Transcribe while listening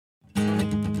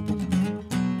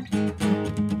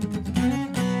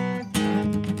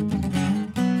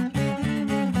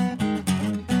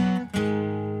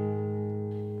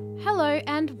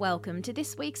Welcome to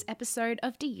this week's episode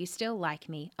of Do You Still Like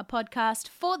Me, a podcast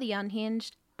for the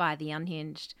unhinged by the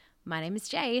unhinged. My name is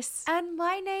Jace. And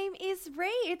my name is Ree.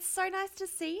 It's so nice to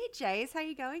see you, Jace. How are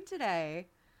you going today?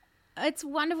 It's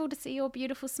wonderful to see your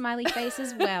beautiful smiley face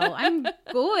as well. I'm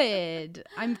good.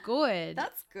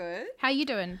 That's good. How you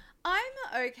doing? I'm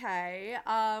okay.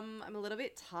 I'm a little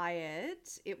bit tired.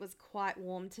 It was quite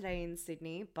warm today in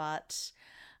Sydney, but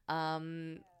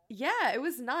yeah, it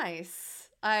was nice.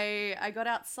 I got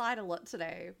outside a lot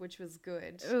today, which was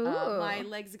good. My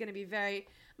legs are going to be very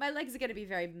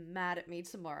mad at me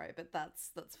tomorrow, but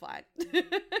that's fine.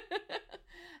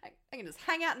 I can just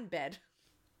hang out in bed.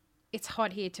 It's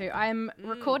hot here too. I'm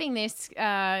recording this. Do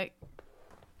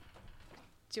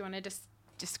you want to just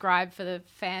describe for the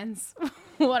fans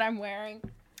what I'm wearing?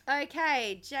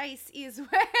 Okay, Jace is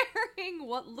wearing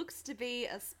what looks to be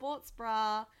a sports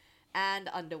bra and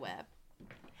underwear.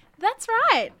 That's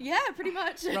right. Yeah, pretty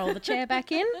much. Roll the chair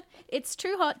back in. It's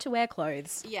too hot to wear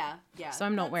clothes. Yeah. So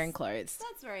I'm not wearing clothes.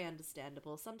 That's very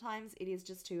understandable. Sometimes it is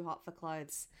just too hot for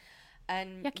clothes.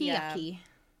 And yucky.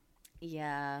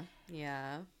 Yeah.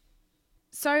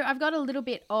 So I've got a little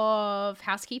bit of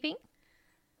housekeeping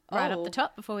right up the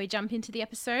top before we jump into the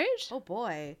episode. Oh,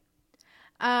 boy.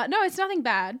 No, it's nothing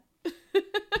bad.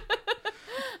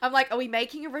 I'm like, are we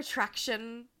making a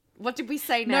retraction? What did we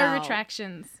say now? No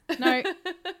retractions. No,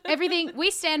 everything.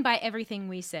 We stand by everything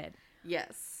we said.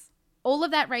 Yes. All of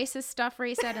that racist stuff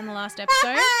Ree said in the last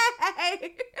episode.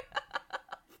 Hey!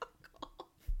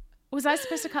 Was I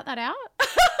supposed to cut that out?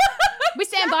 We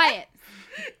stand by it.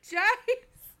 Jace.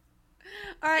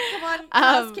 All right, come on.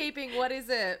 Housekeeping. What is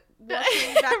it?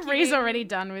 Ree's already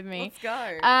done with me. Let's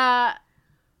go.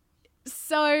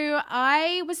 So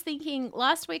I was thinking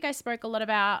last week I spoke a lot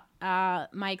about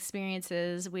my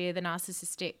experiences with a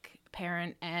narcissistic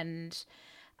parent and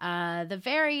the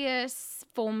various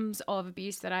forms of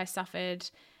abuse that I suffered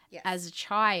as a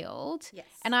child. Yes.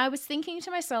 And I was thinking to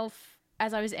myself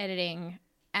as I was editing,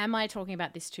 am I talking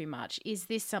about this too much? Is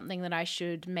this something that I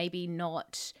should maybe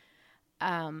not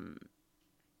bring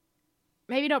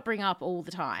up all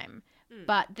the time?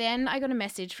 But then I got a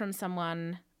message from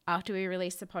someone after we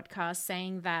released the podcast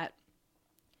saying that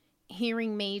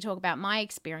hearing me talk about my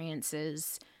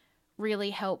experiences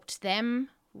really helped them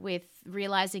with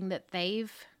realizing that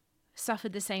they've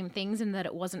suffered the same things and that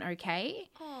it wasn't okay.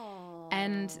 Aww.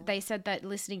 And they said that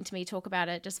listening to me talk about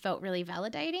it just felt really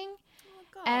validating. Oh,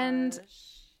 gosh. And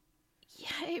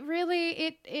yeah, it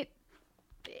really, it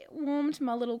warmed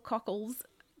my little cockles,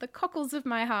 the cockles of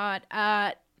my heart.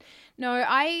 No,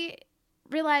 I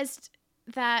realized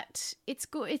that it's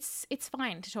good. It's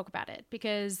fine to talk about it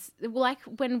because, like,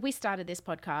 when we started this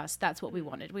podcast, that's what we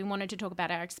wanted. We wanted to talk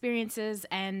about our experiences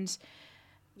and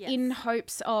in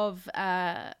hopes of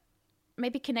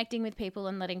maybe connecting with people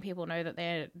and letting people know that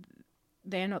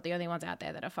they're not the only ones out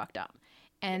there that are fucked up.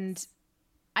 And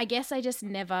I guess I just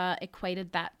never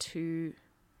equated that to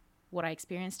what I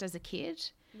experienced as a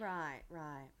kid. Right.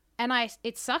 And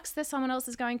it sucks that someone else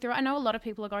is going through it. I know a lot of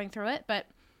people are going through it, but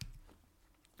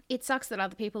it sucks that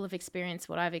other people have experienced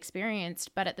what I've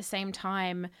experienced. But at the same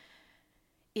time,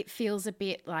 it feels a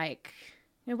bit like,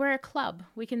 you know, we're a club.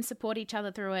 We can support each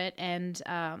other through it. And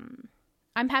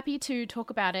I'm happy to talk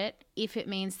about it if it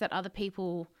means that other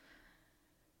people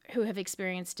who have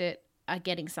experienced it are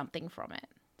getting something from it.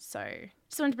 So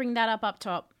just wanted to bring that up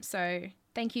top. So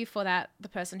thank you for that. The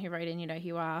person who wrote in, you know who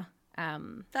you are.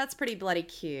 That's pretty bloody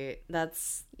cute.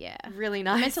 That's really It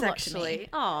nice, meant a lot actually. to me.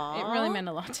 Aww. It really meant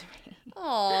a lot to me.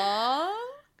 Aww.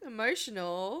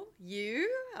 Emotional. You?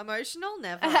 Emotional?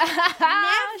 Never. Never.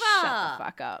 Shut the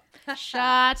fuck up.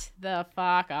 Shut the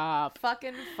fuck up.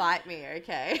 Fucking fight me,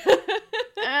 okay?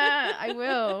 I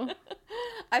will.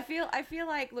 I feel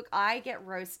like, look, I get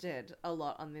roasted a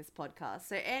lot on this podcast.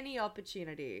 So any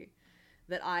opportunity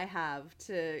that I have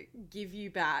to give you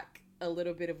back a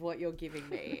little bit of what you're giving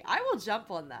me, I will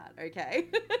jump on that, okay?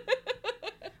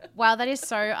 Wow, that is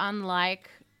so unlike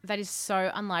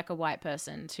a white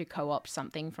person to co-opt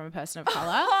something from a person of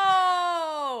color.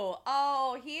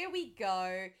 Oh, here we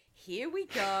go.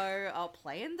 I'll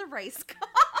play in the race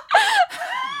card.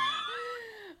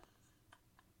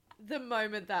 The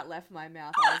moment that left my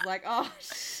mouth, I was like, oh,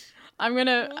 I'm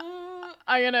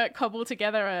gonna cobble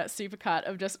together a supercut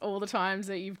of just all the times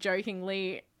that you've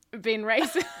jokingly been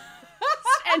racist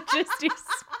and just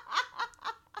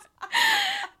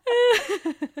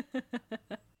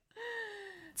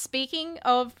Speaking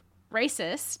of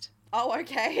racist. Oh,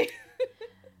 okay.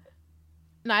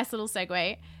 Nice little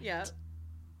segue. Yeah.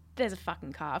 There's a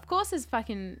fucking car. Of course there's a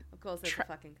fucking car.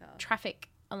 Traffic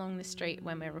along the street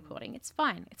when we're recording. It's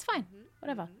fine.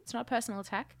 Whatever. It's not a personal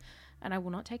attack, and I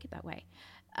will not take it that way.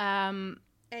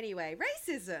 Anyway,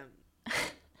 racism.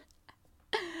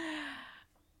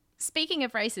 Speaking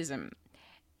of racism,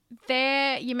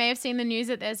 you may have seen the news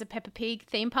that there's a Peppa Pig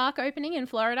theme park opening in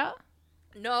Florida.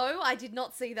 No, I did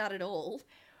not see that at all.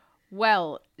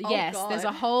 Well, yes, God. there's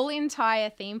a whole entire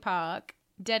theme park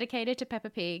dedicated to Peppa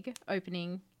Pig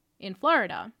opening in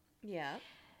Florida. Yeah.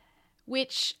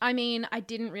 Which, I mean, I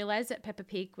didn't realize that Peppa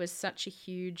Pig was such a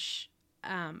huge...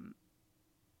 I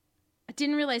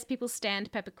didn't realize people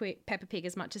stand Peppa Pig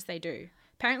as much as they do.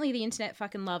 Apparently the internet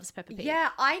fucking loves Peppa Pig. Yeah,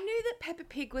 I knew that Peppa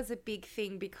Pig was a big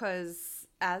thing because,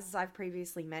 as I've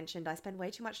previously mentioned, I spend way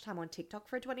too much time on TikTok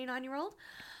for a 29-year-old.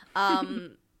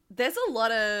 There's a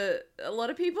lot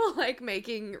of people like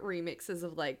making remixes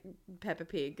of like Peppa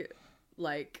Pig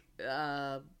like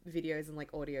videos and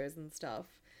like audios and stuff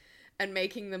and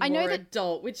making them more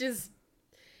adult, which is,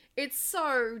 it's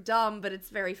so dumb, but it's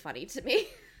very funny to me.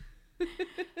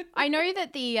 I know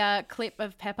that the clip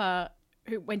of Peppa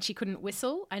when she couldn't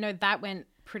whistle, I know that went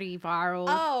pretty viral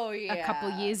a couple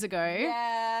years ago.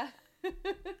 Yeah.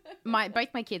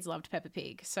 Both my kids loved Peppa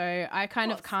Pig, so I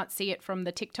kind of can't see it from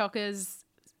the TikTokers'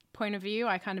 point of view.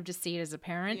 I kind of just see it as a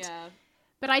parent. Yeah.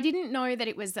 But I didn't know that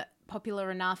it was popular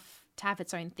enough to have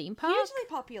its own theme park. Hugely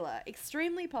popular.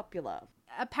 Extremely popular.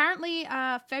 Apparently,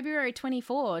 February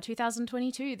 24,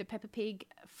 2022, the Peppa Pig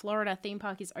Florida theme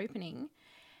park is opening.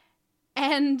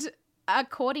 And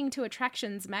according to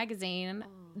Attractions magazine,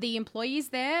 the employees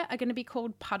there are going to be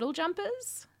called puddle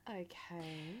jumpers.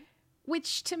 Okay.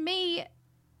 Which to me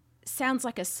sounds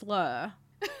like a slur.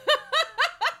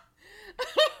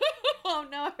 Oh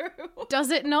no.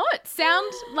 Does it not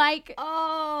sound like...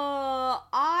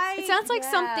 It sounds like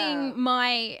something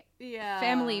my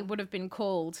family would have been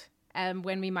called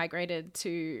when we migrated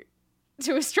to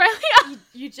Australia.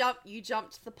 You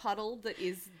jumped the puddle that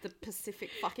is the Pacific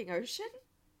fucking Ocean?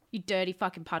 You dirty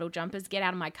fucking puddle jumpers, get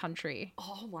out of my country.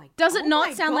 Oh my god. Does it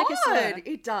not sound like a slur?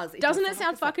 It does. Doesn't it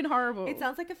sound fucking horrible? It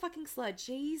sounds like a fucking slur.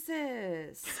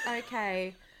 Jesus.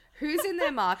 Okay. Who's in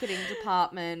their marketing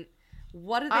department?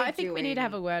 What are they doing? I think we need to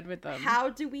have a word with them. How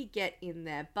do we get in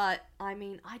there? But, I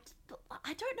mean, I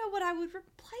don't know what I would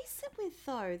replace it with,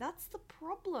 though. That's the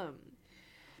problem.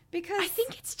 Because... I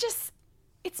think it's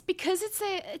because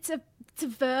it's a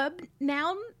verb,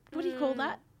 noun. What do you call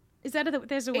that? Is that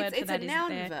there's a word for that? It's a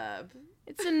noun verb.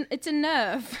 It's a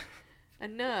nerve. A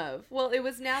nerve. Well, it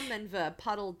was noun then verb.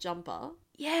 Puddle jumper.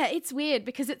 Yeah, it's weird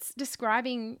because it's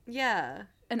describing an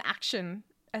action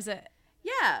as a...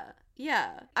 Yeah.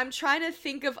 I'm trying to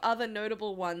think of other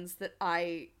notable ones that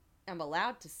I am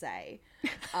allowed to say.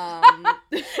 Going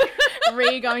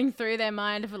through their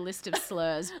mind of a list of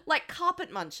slurs. Like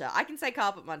carpet muncher. I can say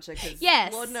carpet muncher because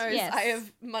Lord knows I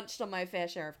have munched on my fair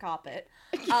share of carpet.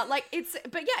 But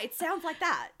it sounds like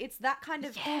that. It's that kind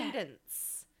of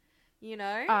cadence, you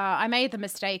know? I made the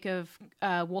mistake of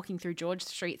walking through George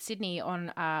Street, Sydney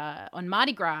on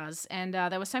Mardi Gras, and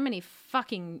there were so many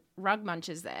fucking rug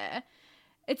munchers there.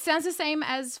 It sounds the same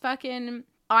as fucking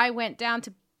I went down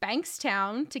to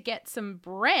Bankstown to get some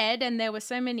bread and there were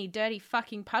so many dirty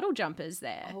fucking puddle jumpers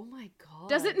there. Oh my god.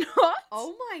 Does it not?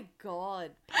 Oh my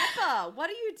god. Peppa,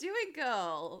 what are you doing,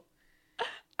 girl?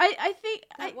 I think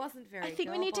that wasn't very I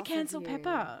think we need to cancel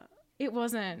Peppa. It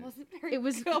wasn't. It wasn't very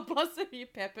girl boss of you,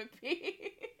 Peppa Pig.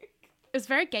 It was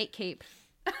very gatekeep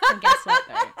and gaslight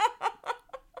though.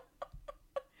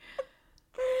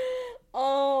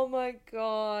 Oh my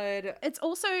god. It's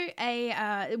also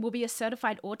it will be a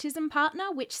certified autism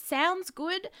partner, which sounds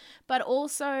good, but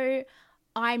also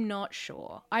I'm not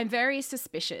sure. I'm very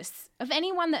suspicious of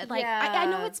anyone that I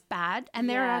know it's bad and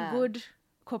there are good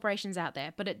corporations out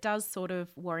there, but it does sort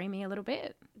of worry me a little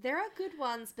bit. There are good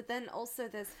ones, but then also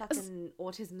there's fucking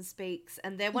Autism Speaks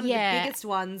and they're one of the biggest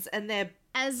ones and they're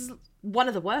one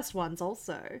of the worst ones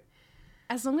also.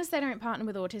 As long as they don't partner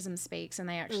with Autism Speaks and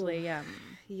they actually,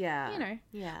 Yeah.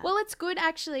 Well, it's good,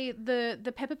 actually.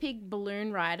 The Peppa Pig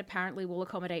balloon ride apparently will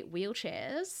accommodate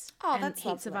wheelchairs. Oh, and that's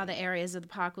heaps lovely. of other areas of the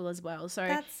park will as well. So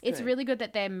That's it's good. really good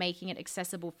that they're making it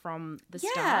accessible from the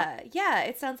start. Yeah.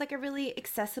 It sounds like a really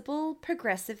accessible,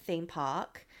 progressive theme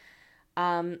park.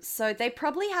 So they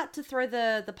probably had to throw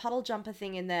the puddle jumper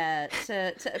thing in there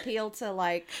to appeal to,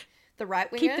 like... the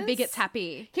right wingers. Keep the bigots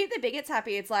happy.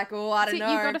 It's like, I don't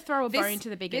know. You've got to throw a bone to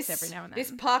the bigots every now and then.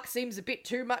 This park seems a bit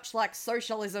too much like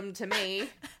socialism to me.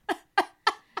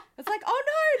 It's like,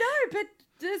 no, but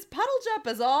there's puddle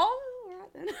jumpers. All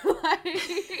right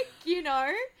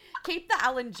then. Keep the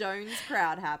Alan Jones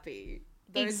crowd happy.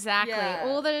 Exactly.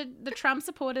 All the Trump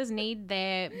supporters need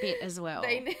their bit as well.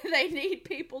 They need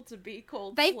people to be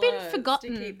called. They've been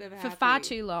forgotten to keep them for happy. far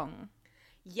too long.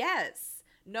 Yes.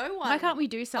 No one. Why can't we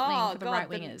do something Oh, for the God,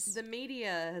 right-wingers? The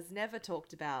media has never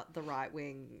talked about the right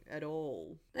wing at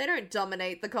all. They don't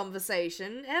dominate the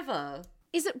conversation ever.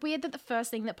 Is it weird that the first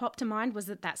thing that popped to mind was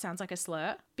that sounds like a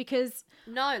slur? Because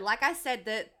No, like I said,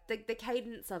 the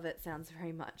cadence of it sounds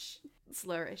very much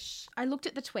slurish. I looked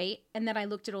at the tweet and then I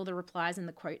looked at all the replies and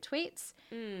the quote tweets.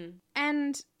 Mm.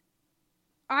 And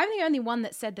I'm the only one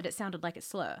that said that it sounded like a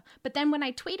slur. But then when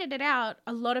I tweeted it out,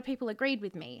 a lot of people agreed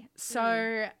with me.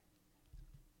 So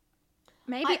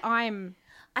maybe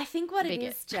I think what it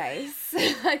is, Jace,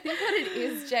 I think what it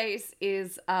is, Jace,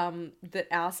 is that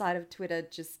our side of Twitter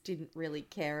just didn't really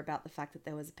care about the fact that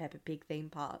there was a Peppa Pig theme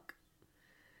park.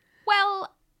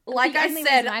 Well, like the I only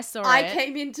said, reason I it-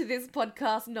 came into this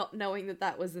podcast not knowing that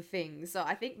that was a thing. So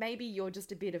I think maybe you're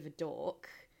just a bit of a dork.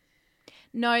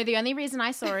 No, the only reason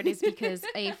I saw it is because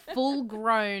a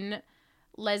full-grown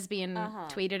lesbian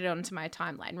tweeted it onto my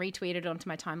timeline, retweeted it onto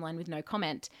my timeline with no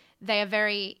comment. They are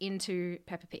very into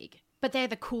Peppa Pig, but they're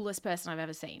the coolest person I've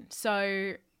ever seen.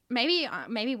 So maybe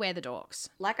we're the dorks.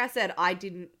 Like I said, I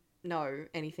didn't know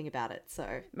anything about it,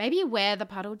 so... Maybe we're the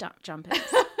puddle jumpers.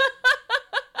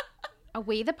 Are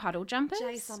we the puddle jumpers?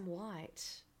 Jace, I'm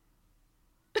white.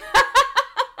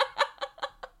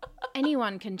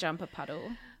 Anyone can jump a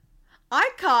puddle. I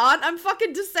can't. I'm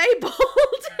fucking disabled.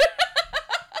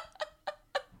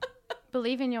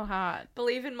 Believe in your heart.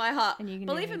 Believe in my heart. And you can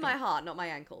Believe do in my heart, not my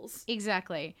ankles.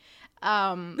 Exactly.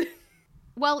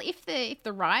 Well, if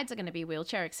the rides are going to be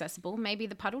wheelchair accessible, maybe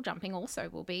the puddle jumping also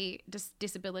will be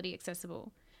disability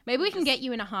accessible. Maybe we can get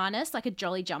you in a harness, like a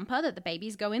jolly jumper that the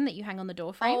babies go in that you hang on the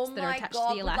door frames that are attached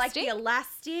to the elastic. Like the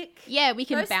elastic. Yeah, we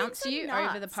can Those bounce things are you nuts.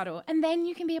 over the puddle. And then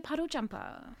you can be a puddle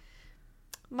jumper.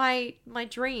 My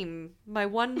dream. My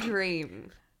one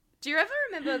dream. Do you ever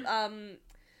remember,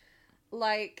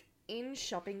 like, in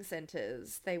shopping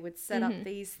centres, they would set up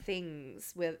these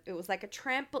things where it was like a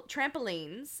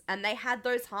trampolines, and they had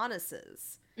those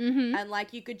harnesses. Mm-hmm. And,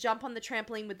 like, you could jump on the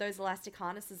trampoline with those elastic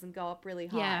harnesses and go up really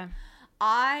high. Yeah.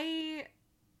 I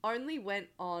only went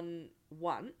on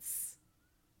once,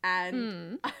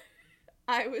 and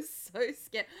I was so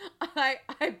scared. I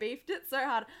beefed it so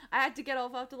hard. I had to get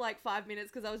off after like 5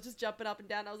 minutes because I was just jumping up and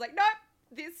down. I was like, nope,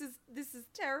 this is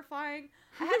terrifying.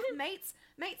 I had mates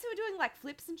who were doing like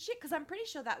flips and shit, because I'm pretty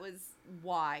sure that was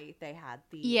why they had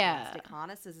the elastic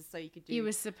harnesses, is so you could do. You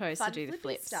were supposed to do the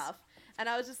flippy flips stuff, and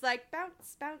I was just like,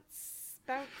 bounce, bounce,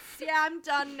 bounce. Yeah, I'm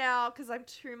done now because I'm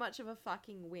too much of a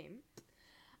fucking wimp.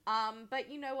 But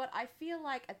you know what? I feel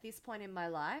like at this point in my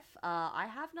life, I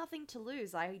have nothing to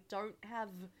lose. I don't have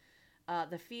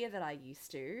the fear that I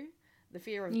used to, the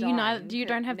fear of dying. You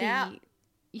don't have now,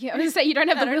 Yeah, I was gonna say you don't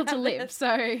have the will to live. So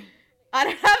I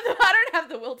don't have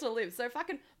the will to live. So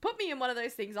fucking put me in one of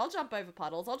those things. I'll jump over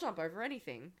puddles. I'll jump over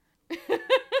anything.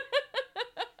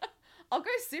 I'll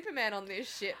go Superman on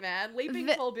this shit, man. Leaping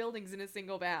tall buildings in a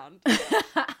single bound.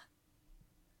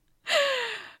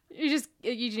 You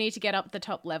need to get up the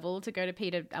top level to go to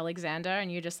Peter Alexander,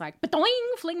 and you're just like, "Ba-doing,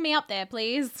 fling me up there,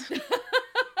 please."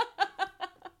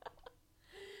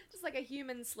 Just like a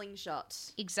human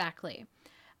slingshot. Exactly.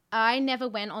 I never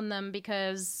went on them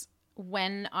because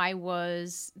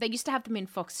they used to have them in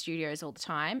Fox Studios all the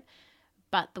time,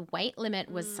 but the weight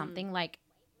limit was something like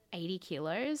 80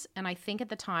 kilos, and I think at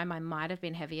the time I might have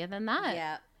been heavier than that.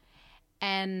 Yeah.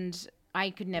 And I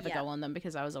could never go on them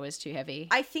because I was always too heavy.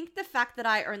 I think the fact that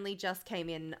I only just came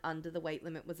in under the weight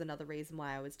limit was another reason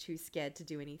why I was too scared to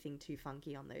do anything too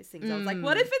funky on those things. I was like,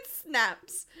 what if it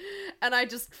snaps and I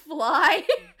just fly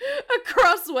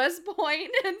across West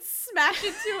Point and smash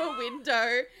into a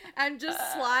window and just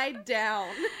slide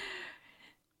down?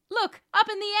 Look, up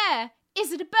in the air.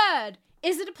 Is it a bird?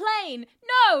 Is it a plane?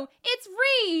 No, it's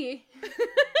Ree.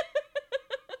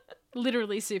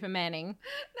 Literally Supermaning. No,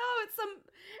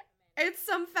 it's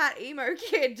some fat emo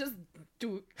kid just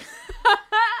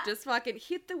fucking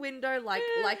hit the window like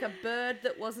a bird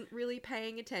that wasn't really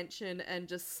paying attention and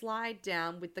just slide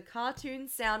down with the cartoon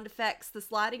sound effects, the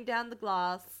sliding down the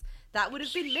glass. That would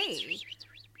have been me.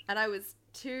 And I was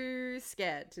too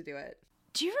scared to do it.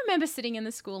 Do you remember sitting in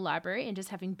the school library and just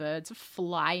having birds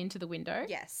fly into the window?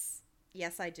 Yes.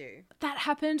 Yes, I do. That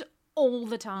happened all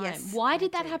the time. Yes, Why I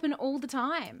did that do. happen all the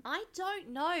time? I don't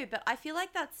know, but I feel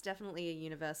like that's definitely a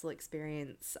universal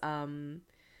experience.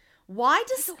 Why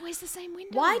It's always the same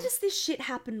window. Why does this shit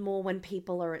happen more when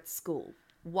people are at school?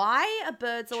 Why are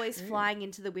birds always flying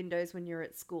into the windows when you're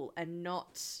at school and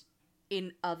not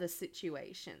in other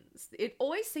situations? It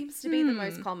always seems to be the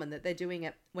most common that they're doing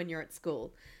it when you're at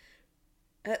school.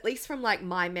 At least from like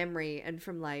my memory and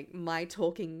from like my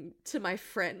talking to my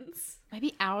friends.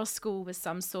 Maybe our school was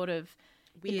some sort of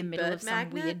in the Weird middle bird of some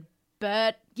magnet? weird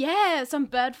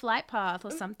bird flight path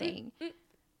or something.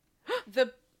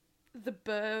 The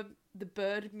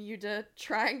Bermuda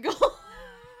Triangle.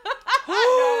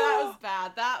 No,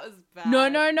 that was bad.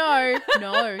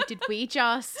 No.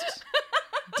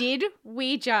 Did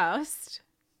we just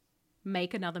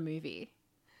make another movie?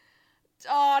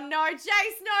 Oh no,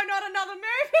 Jace, no, not another movie.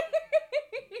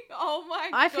 Oh my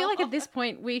God. I feel like at this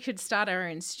point we should start our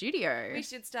own studio. We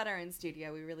should start our own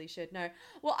studio. We really should. No.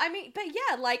 Well, I mean, but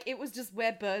yeah, like it was just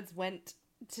where birds went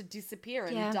to disappear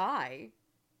and die.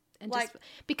 And like, just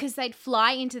because they'd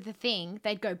fly into the thing,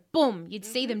 they'd go boom, you'd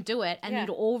see them do it, and you'd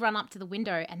all run up to the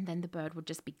window, and then the bird would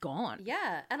just be gone.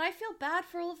 Yeah, and I feel bad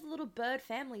for all of the little bird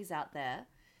families out there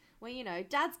where, you know,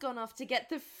 dad's gone off to get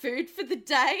the food for the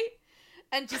day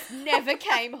and just never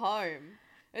came home.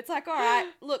 It's like, all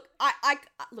right, look,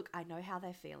 I know how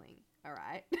they're feeling, all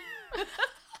right?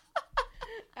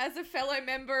 As a fellow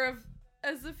member of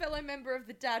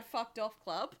the Dad Fucked Off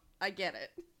Club, I get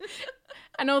it.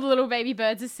 And all the little baby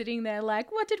birds are sitting there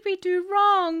like, what did we do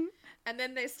wrong? And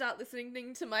then they start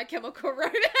listening to My Chemical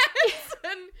Romance.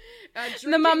 And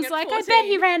the mum's like, 14. I bet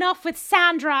he ran off with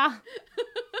Sandra.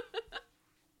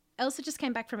 Elsa just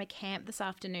came back from a camp this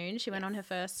afternoon. She went on her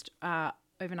first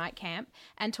overnight camp.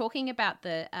 And talking about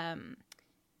the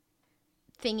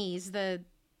thingies, the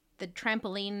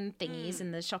trampoline thingies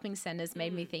in the shopping centres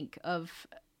made me think of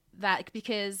that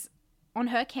because on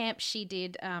her camp she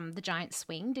did the giant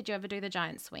swing. Did you ever do the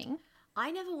giant swing? I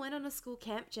never went on a school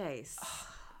camp, Jace.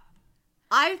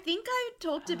 I think I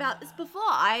talked about this before.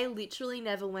 I literally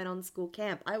never went on school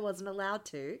camp. I wasn't allowed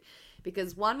to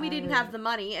because one, we didn't have the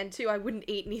money, and two, I wouldn't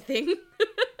eat anything.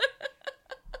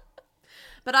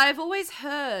 But I've always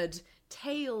heard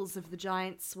tales of the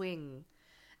giant swing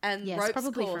and ropes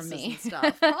probably courses from me. and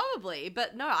stuff. Probably,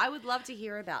 but no, I would love to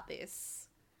hear about this.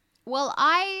 Well,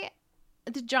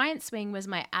 the giant swing was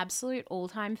my absolute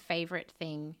all-time favorite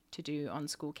thing to do on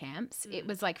school camps. It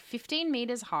was like 15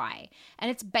 meters high,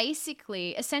 and it's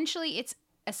essentially it's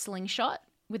a slingshot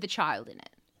with a child in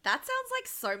it. That sounds like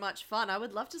so much fun. I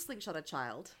would love to slingshot a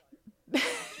child.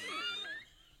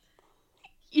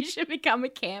 You should become a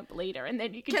camp leader, and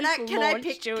then you can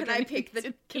launch children.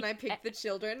 Can I pick the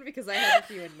children because I have a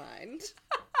few in mind?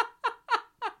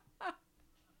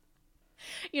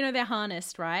 You know, they're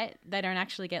harnessed, right? They don't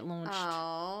actually get launched.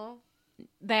 Oh.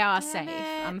 They are safe,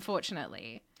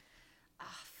 unfortunately.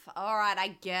 All right,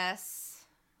 I guess.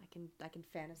 I can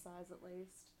fantasize at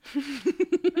least.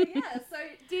 But yeah, so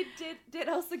did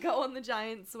Elsa go on the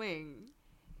giant swing?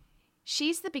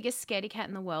 She's the biggest scaredy cat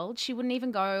in the world. She wouldn't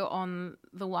even go on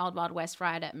the Wild Wild West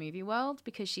ride at Movie World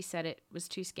because she said it was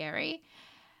too scary.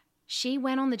 She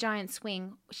went on the giant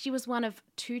swing. She was one of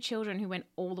 2 children who went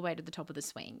all the way to the top of the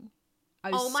swing. I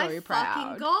was so proud. Oh my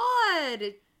fucking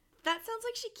God. That sounds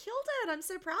like she killed it. I'm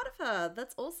so proud of her.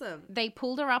 That's awesome. They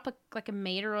pulled her up like a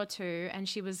meter or 2 and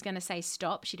she was going to say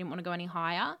stop. She didn't want to go any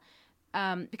higher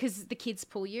because the kids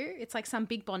pull you. It's like some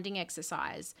big bonding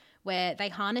exercise where they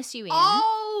harness you in.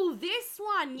 Oh, this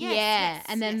one. Yes. Yeah. Yes,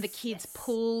 and then the kids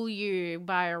pull you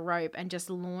by a rope and just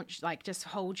launch, like just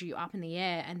hold you up in the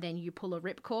air, and then you pull a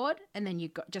ripcord and then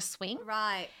you just swing.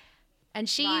 Right. And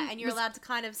and you're allowed to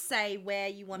kind of say where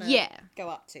you want to go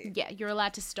up to. Yeah, you're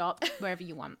allowed to stop wherever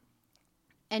you want.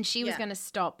 And she was going to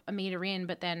stop a meter in,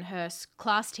 but then her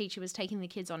class teacher was taking the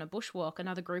kids on a bushwalk,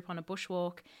 another group on a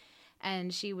bushwalk.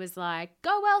 And she was like,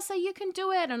 go Elsa, you can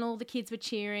do it. And all the kids were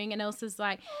cheering. And Elsa's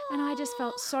like, and I just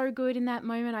felt so good in that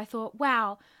moment. I thought,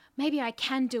 wow, maybe I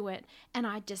can do it. And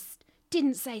I just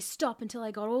didn't say stop until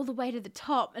I got all the way to the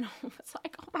top. And I was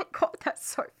like, oh my God, that's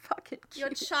so fucking cute. Your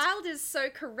child is so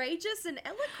courageous and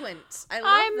eloquent. I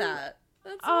love that.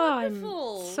 That's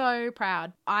wonderful. I'm so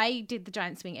proud. I did the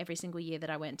giant swing every single year that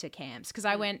I went to camps because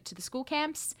I went to the school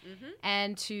camps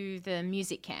and to the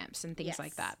music camps and things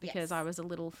like that because I was a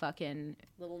little fucking...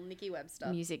 Little Nikki Webster.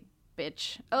 Music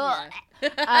bitch.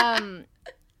 Yeah.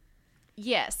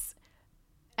 Yes.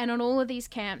 And on all of these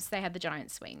camps, they had the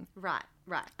giant swing. Right.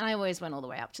 And I always went all the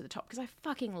way up to the top because I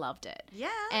fucking loved it. Yeah.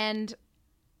 And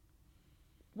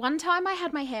one time I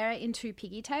had my hair in 2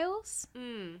 pigtails.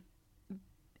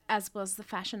 As was the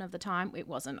fashion of the time. It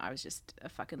wasn't. I was just a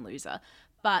fucking loser.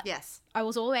 But yes, I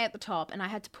was all the way at the top and I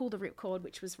had to pull the ripcord,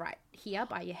 which was right here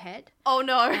by your head. Oh,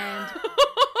 no. And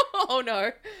oh,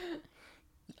 no.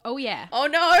 Oh, yeah. Oh,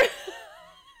 no.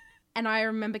 And I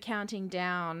remember counting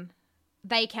down.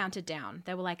 They counted down.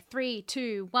 They were like 3,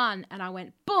 2, 1. And I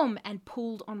went boom and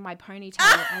pulled on my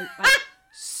ponytail.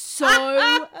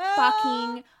 So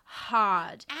fucking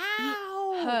hard.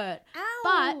 Ow. It hurt. Ow.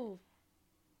 But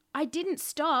I didn't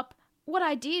stop. What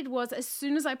I did was as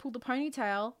soon as I pulled the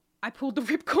ponytail, I pulled the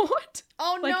ripcord.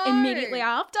 Oh, like no. immediately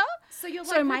after. So you're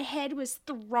like... So my head was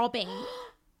throbbing.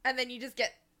 And then you just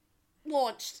get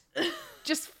launched.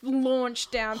 Just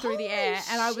launched down through the air.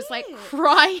 Holy And I was like shit.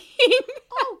 crying.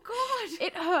 Oh, God.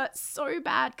 It hurt so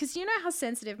bad. Because you know how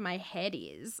sensitive my head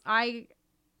is.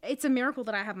 It's a miracle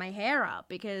that I have my hair up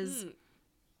because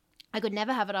I could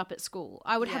never have it up at school.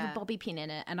 I would have a bobby pin in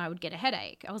it and I would get a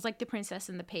headache. I was like the Princess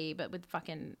and the Pea, but with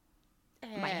fucking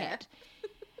my head.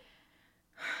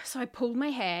 So I pulled my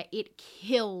hair. It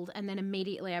killed. And then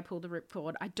immediately I pulled the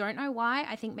ripcord. I don't know why.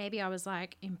 I think maybe I was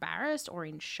like embarrassed or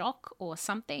in shock or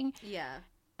something. Yeah.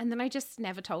 And then I just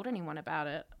never told anyone about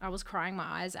it. I was crying my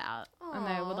eyes out. Aww. And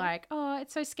they were like, oh,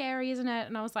 it's so scary, isn't it?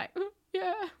 And I was like,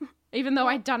 yeah. Even though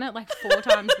I'd done it like 4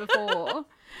 times before.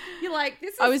 You're like,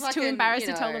 this is I was fucking, too embarrassed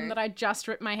to tell them that I just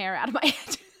ripped my hair out of my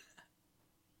head.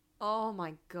 Oh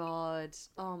my God.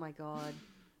 Oh my God.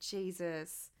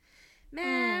 Jesus.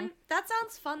 Man, that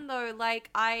sounds fun though. Like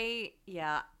I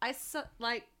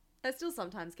still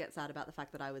sometimes get sad about the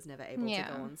fact that I was never able to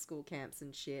go on school camps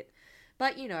and shit.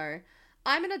 But you know,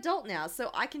 I'm an adult now, so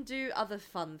I can do other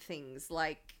fun things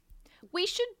like We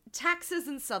should... taxes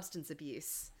and substance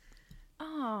abuse.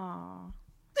 Oh,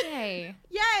 yay.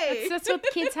 Yay! That's what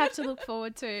kids have to look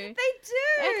forward to. They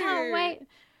do! I can't wait.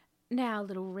 Now,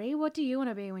 little Ree, what do you want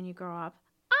to be when you grow up?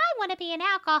 I want to be an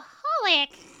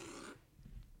alcoholic.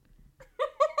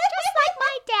 Just like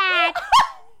my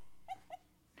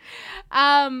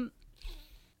dad.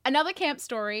 Another camp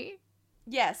story.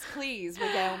 Yes, please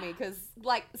regale me, because,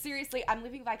 like, seriously, I'm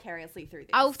living vicariously through this.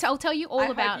 I'll tell you all I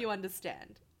about... hope you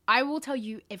understand. I will tell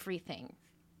you everything.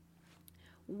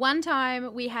 One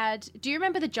time we had... Do you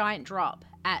remember the giant drop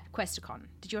at Questacon?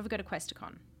 Did you ever go to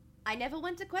Questacon? I never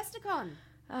went to Questacon.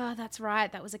 Oh, that's right.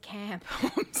 That was a camp.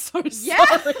 I'm so Yeah.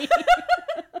 sorry.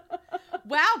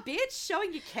 Wow, bitch,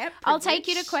 showing your camp I'll take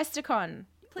you to privilege. Questacon.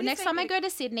 Please Next take time me I to- go to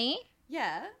Sydney,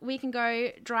 Yeah. we can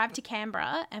go drive to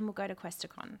Canberra and we'll go to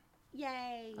Questacon.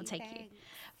 Yay. I'll take you.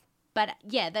 But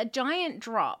yeah, the giant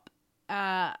drop,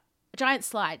 giant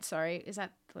slide, sorry, is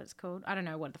that what it's called? I don't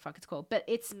know what the fuck it's called, but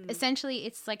it's essentially,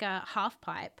 it's like a half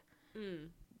pipe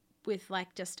with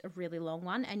like just a really long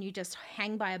one, and you just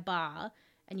hang by a bar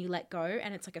and you let go,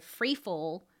 and it's like a free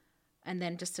fall, and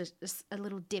then just a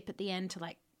little dip at the end to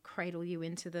like cradle you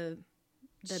into the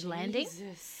landing.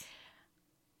 Jesus.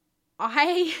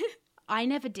 I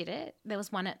never did it. There was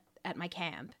one at my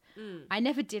camp. I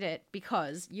never did it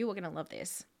because you were going to love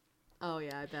this. Oh,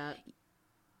 yeah, I bet.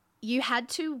 You had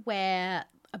to wear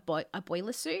a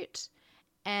boiler suit,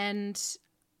 and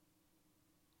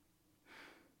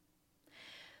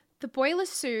the boiler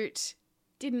suit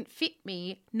didn't fit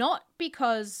me, not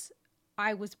because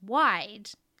I was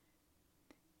wide,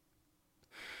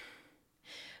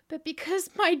 but because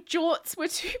my jorts were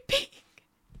too big.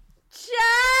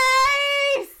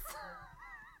 Chase!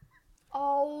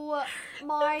 Oh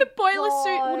my The boiler God.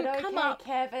 suit wouldn't come Okay, up.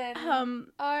 Kevin.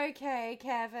 Okay,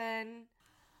 Kevin.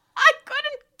 I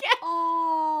couldn't get...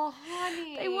 Oh,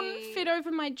 honey. They wouldn't fit over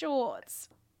my jorts.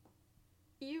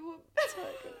 You were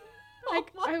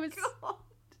Like, oh my I was... God.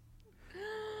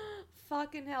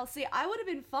 Fucking hell. See, I would have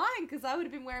been fine because I would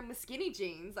have been wearing my skinny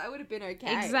jeans. I would have been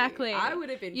okay. Exactly. I would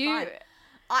have been fine.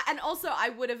 And also, I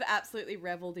would have absolutely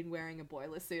reveled in wearing a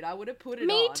boiler suit. I would have put it on.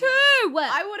 Me too!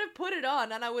 I would have put it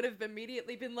on and I would have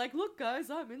immediately been like, look, guys,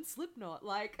 I'm in Slipknot.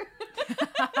 Like,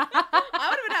 I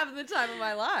would have been having the time of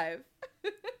my life.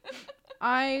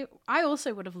 I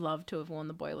also would have loved to have worn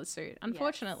the boiler suit.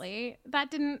 Unfortunately, that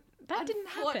didn't happen.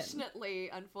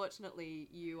 Unfortunately,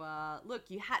 you look,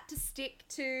 you had to stick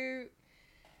to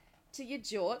your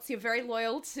jorts. You're very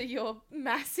loyal to your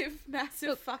massive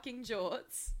fucking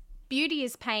jorts. Beauty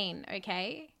is pain,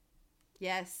 okay?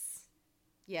 Yes.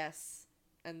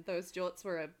 And those jorts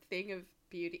were a thing of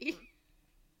beauty.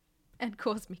 And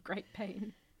caused me great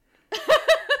pain.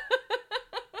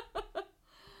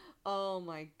 Oh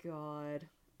my God.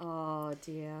 Oh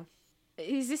dear.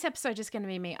 Is this episode just going to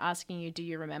be me asking you, do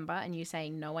you remember? And you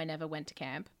saying, no, I never went to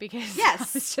camp? Because Yes. I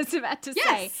was just about to say.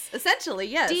 Yes, essentially,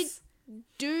 yes.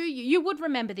 You would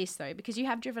remember this though, because you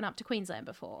have driven up to Queensland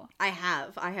before. I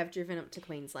have driven up to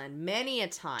Queensland many a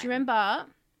time. Do you remember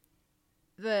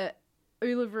the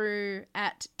Uluru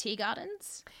at Tea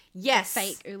Gardens? Yes.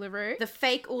 Fake Uluru. The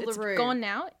fake Uluru. It's gone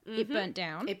now. It burnt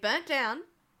down. It burnt down.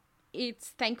 It's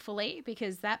thankfully,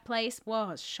 because that place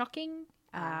was shocking,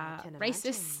 can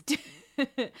racist.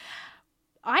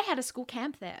 I had a school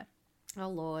camp there. Oh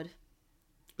Lord.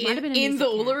 Might have been a in the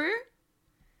music camp. Uluru?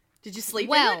 Did you sleep in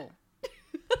Well,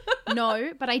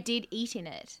 no, but I did eat in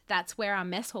it. That's where our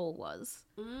mess hall was.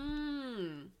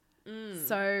 it?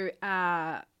 So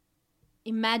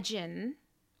imagine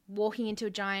walking into a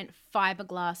giant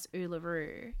fiberglass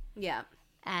Uluru Yeah.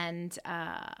 and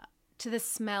to the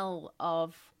smell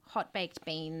of hot baked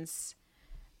beans,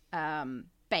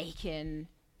 bacon,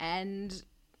 and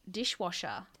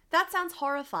dishwasher. That sounds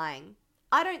horrifying.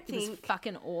 I don't It was think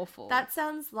fucking awful. that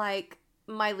sounds like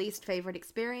my least favorite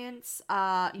experience. It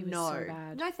was No. so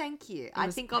bad. No, thank you. I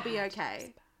was think I'll be bad.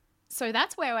 okay. So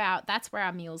that's where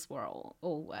our meals were all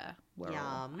were.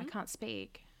 Yum. I can't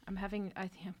speak. I think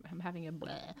I'm having a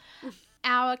blur.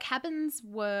 Our cabins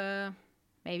were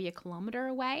maybe a kilometre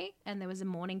away, and there was a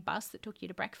morning bus that took you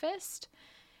to breakfast.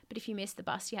 But if you missed the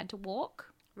bus, you had to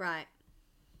walk. Right.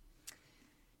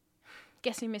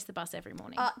 Guess who missed the bus every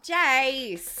morning?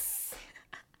 Jace.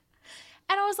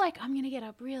 And I was like, I'm going to get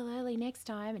up real early next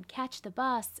time and catch the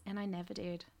bus. And I never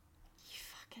did. You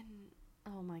fucking...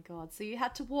 Oh my god. So you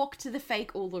had to walk to the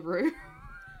fake Uluru.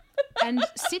 And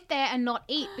sit there and not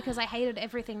eat because I hated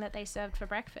everything that they served for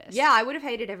breakfast. Yeah, I would have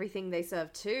hated everything they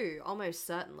served too. Almost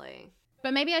certainly.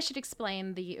 But maybe I should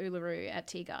explain the Uluru at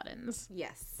Tea Gardens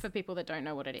Yes. for people that don't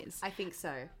know what it is. I think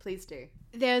so. Please do.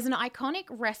 There's an iconic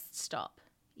rest stop.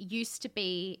 It used to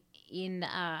be in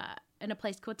a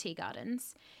place called Tea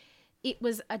Gardens. It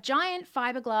was a giant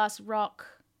fiberglass rock,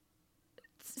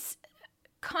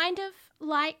 kind of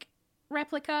like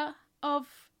replica of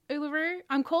Uluru.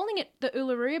 I'm calling it the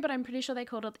Uluru, but I'm pretty sure they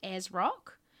called it Ayers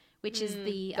Rock, which is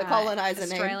the colonizer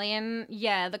name. Australian,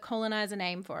 the colonizer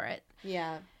name for it.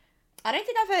 Yeah. I don't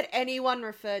think I've heard anyone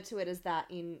refer to it as that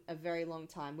in a very long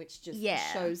time, which just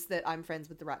shows that I'm friends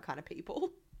with the right kind of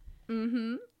people.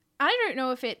 Mm-hmm. I don't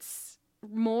know if it's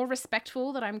more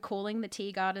respectful that I'm calling the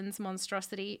Tea Gardens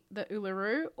monstrosity the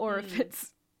Uluru, or if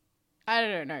it's, I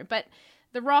don't know. But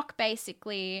the Rock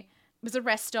basically was a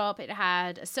rest stop. It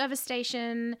had a service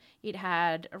station. It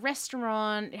had a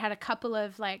restaurant. It had a couple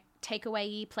of like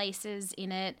takeaway places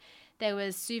in it. There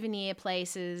was souvenir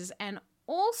places, and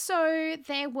also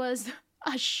there was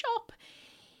a shop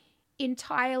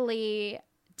entirely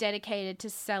dedicated to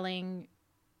selling.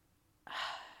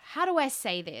 How do I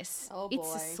say this? Oh, It's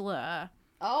a boy. slur.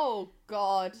 Oh,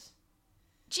 God.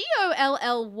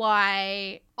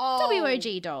 GOLLY Oh.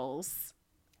 WOG dolls.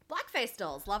 Blackface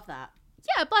dolls. Love that.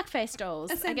 Yeah, blackface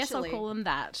dolls. I guess I'll Essentially. call them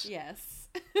that. Yes.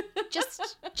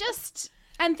 Just,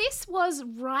 and this was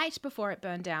right before it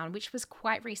burned down, which was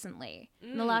quite recently,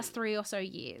 in the last 3 or so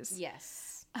years.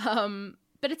 Yes.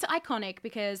 But it's iconic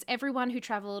because everyone who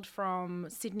travelled from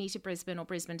Sydney to Brisbane or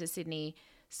Brisbane to Sydney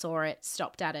saw it,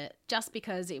 stopped at it, just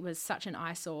because it was such an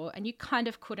eyesore and you kind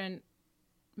of couldn't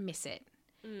miss it.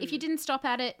 If you didn't stop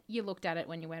at it, you looked at it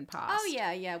when you went past. Oh,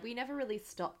 yeah. We never really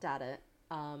stopped at it.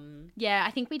 Yeah,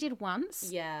 I think we did once.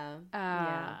 Yeah.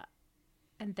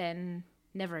 And then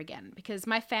never again, because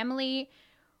my family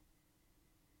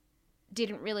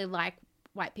didn't really like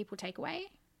white people takeaway.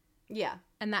 Yeah.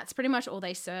 And that's pretty much all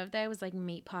they served there was like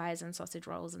meat pies and sausage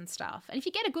rolls and stuff. And if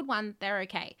you get a good one, they're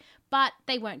okay. But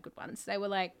they weren't good ones. They were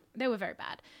very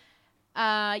bad.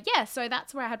 So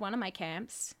that's where I had one of my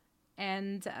camps.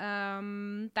 And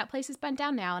that place is burnt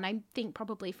down now. And I think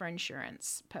probably for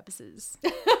insurance purposes.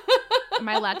 Am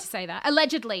I allowed to say that?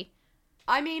 Allegedly.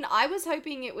 I mean, I was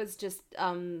hoping it was just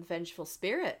vengeful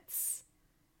spirits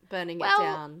burning it Well,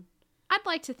 down. I'd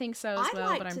like to think so as I'd well,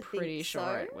 like but I'm to pretty think sure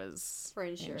so. it was For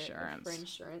insurance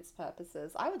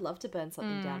purposes. I would love to burn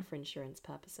something down for insurance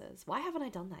purposes. Why haven't I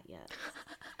done that yet?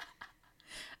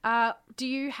 Do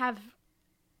you have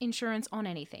insurance on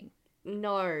anything?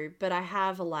 No, but I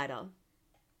have a lighter.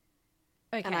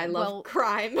 Okay, And I love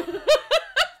crime.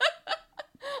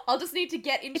 I'll just need to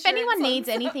get insurance. if anyone on needs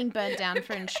stuff. anything burnt down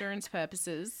for insurance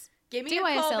purposes, Give me a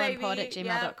call, baby.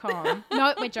 dyslmpod@gmail.com.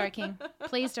 No, we're joking.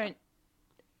 Please don't.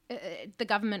 The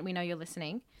government, we know you're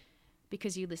listening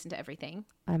because you listen to everything.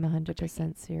 I'm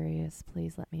 100% serious.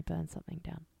 Please let me burn something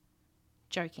down.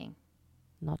 Joking.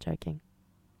 Not joking.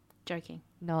 Joking.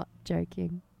 Not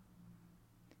joking.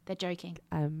 They're joking.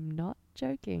 I'm not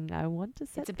joking. I want to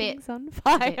set It's a bit. things on It's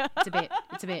fire. a bit.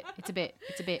 It's a bit. It's a bit.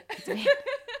 It's a bit. It's a bit.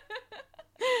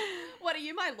 What, are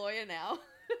you my lawyer now?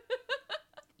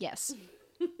 Yes.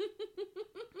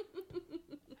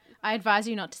 I advise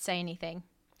you not to say anything.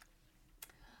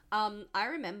 I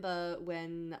remember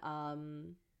when I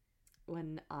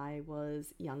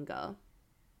was younger.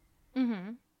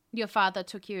 Mm-hmm. Your father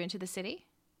took you into the city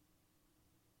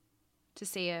to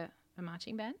see a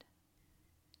marching band?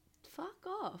 Fuck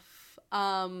off.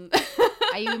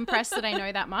 Are you impressed that I know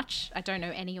that much? I don't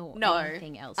know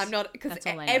anything else. I'm not, because That's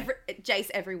all I know. Jace,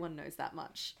 everyone knows that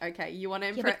much. Okay, you want to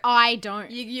Yeah, impress? but I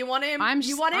don't. You want to? I'm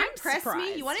you want to I'm impress me?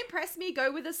 surprised. You want to impress me?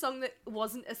 Go with a song that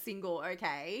wasn't a single.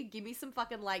 Okay, give me some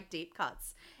fucking like deep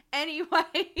cuts.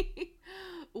 Anyway,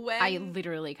 When I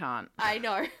literally can't. I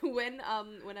know when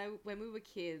we were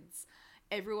kids,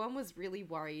 everyone was really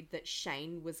worried that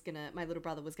Shane my little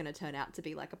brother was gonna turn out to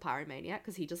be like a pyromaniac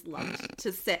because he just loved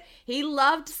he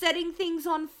loved setting things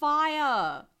on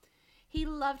fire. He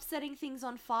loved setting things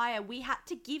on fire. We had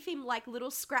to give him like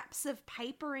little scraps of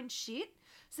paper and shit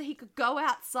so he could go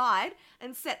outside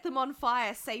and set them on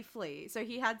fire safely. So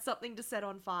he had something to set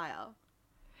on fire.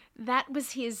 That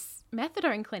was his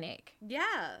methadone clinic.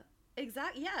 Yeah,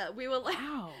 exactly. Yeah, we were like,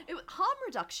 Wow. it was harm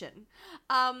reduction.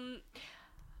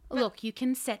 Look, you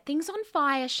can set things on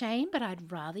fire, Shane, but I'd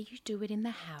rather you do it in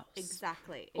the house.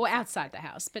 Exactly. Or outside the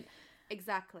house, but...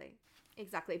 Exactly.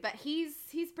 But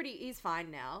he's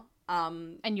fine now.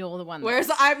 And you're the one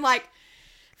Whereas I'm like,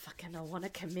 fucking, I want to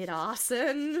commit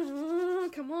arson. Oh,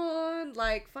 come on.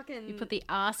 Like, fucking... You put the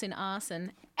arse in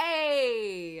arson.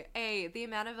 Hey, the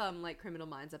amount of, like, Criminal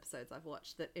Minds episodes I've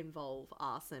watched that involve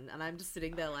arson, and I'm just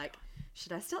sitting there like,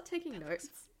 should I start taking notes?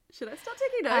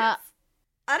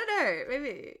 I don't know,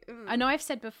 maybe. I know I've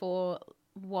said before,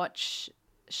 watch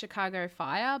Chicago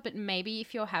Fire, but maybe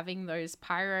if you're having those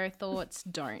pyro thoughts,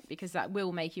 don't, because that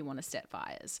will make you want to set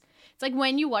fires. It's like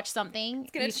when you watch something,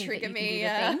 It's gonna you think trigger that you me.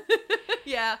 can do the thing.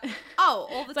 Yeah. Oh,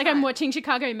 all the It's time. like I'm watching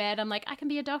Chicago Med, I'm like, I can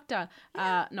be a doctor.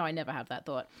 No, I never have that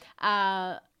thought.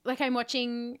 Like I'm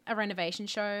watching a renovation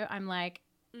show, I'm like,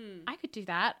 I could do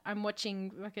that. I'm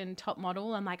watching fucking Top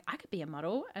Model, I'm like, I could be a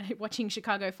model. Watching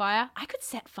Chicago Fire, I could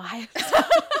set fires.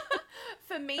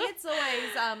 For me,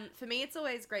 it's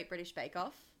always Great British Bake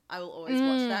Off. I will always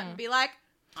watch that and be like,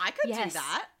 I could do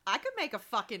that. I could make a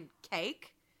fucking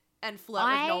cake and flirt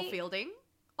with Noel Fielding.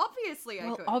 Obviously,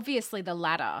 I could. Obviously the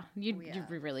latter. You'd yeah.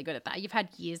 be really good at that. You've had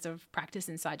years of practice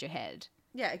inside your head.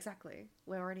 Yeah, exactly.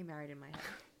 We're already married in my head.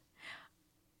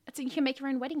 So you can make your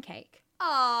own wedding cake.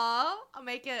 Aww, I'll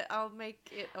make it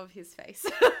of his face.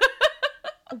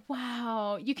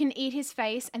 Wow. You can eat his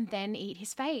face and then eat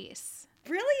his face.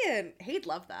 Brilliant. He'd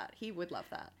love that. He would love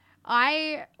that.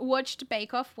 I watched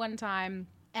Bake Off one time,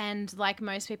 and like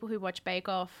most people who watch Bake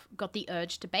Off, got the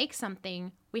urge to bake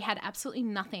something. We had absolutely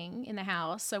nothing in the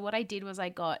house. So what I did was I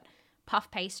got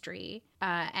puff pastry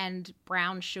and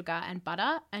brown sugar and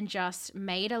butter and just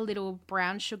made a little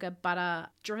brown sugar butter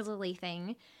drizzly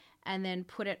thing and then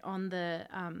put it on the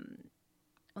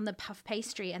puff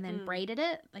pastry and then braided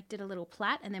it, like did a little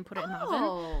plait and then put it in the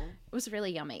oven. It was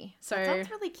really yummy. So that sounds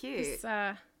really cute.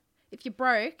 If you're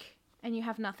broke and you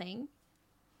have nothing,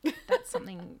 that's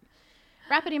something.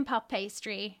 Wrap it in puff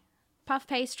pastry. Puff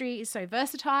pastry is so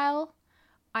versatile.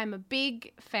 I'm a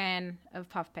big fan of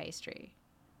puff pastry.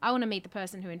 I want to meet the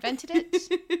person who invented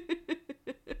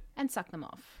it and suck them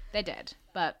off. They're dead,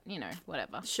 but, you know,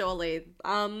 whatever. Surely.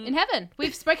 In heaven.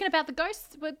 We've spoken about the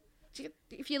ghosts.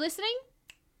 If you're listening.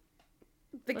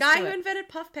 The guy who invented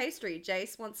puff pastry,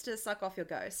 Jace, wants to suck off your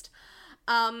ghost.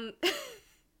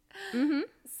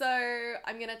 So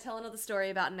I'm going to tell another story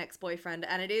about an ex-boyfriend,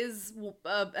 and it is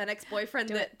an ex-boyfriend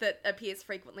that appears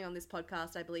frequently on this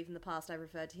podcast. I believe in the past I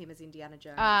referred to him as Indiana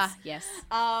Jones. Yes.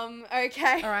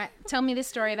 Okay. All right. Tell me this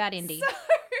story about Indy.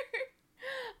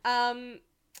 So,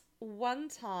 one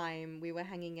time we were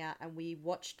hanging out and we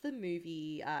watched the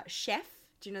movie Chef.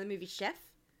 Do you know the movie Chef?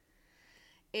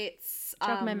 It's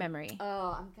jog my memory.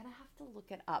 Oh, I'm gonna have to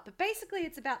look it up. But basically,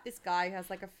 it's about this guy who has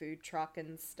like a food truck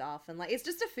and stuff, and like it's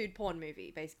just a food porn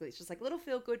movie. Basically, it's just like a little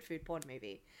feel good food porn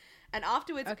movie. And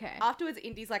afterwards,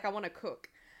 Indy's like, I want to cook.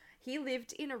 He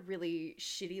lived in a really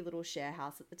shitty little share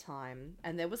house at the time,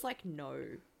 and there was like no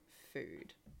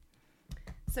food.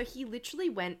 So he literally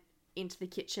went into the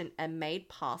kitchen and made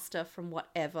pasta from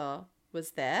whatever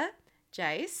was there.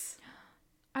 Jace.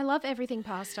 I love everything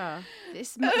pasta. The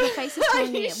face is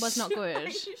telling me it was not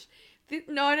good.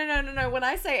 No. When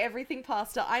I say everything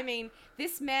pasta, I mean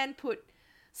this man put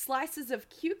slices of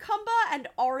cucumber and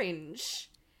orange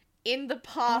in the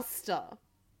pasta.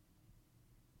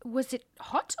 Was it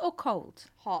hot or cold?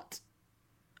 Hot.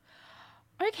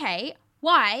 Okay.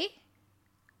 Why?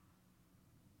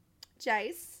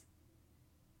 Jace,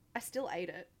 I still ate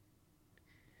it.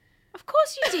 Of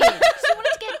course you did. Because you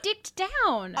wanted to get dicked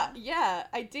down. Yeah,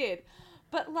 I did.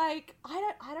 But like,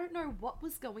 I don't know what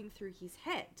was going through his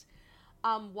head.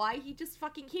 Why he just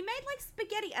he made like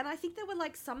spaghetti, and I think there were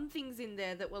like some things in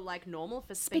there that were like normal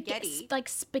for spaghetti. Like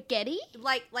spaghetti?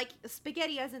 Like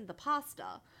spaghetti as in the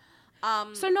pasta.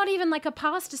 So not even like a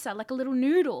pasta salad, like a little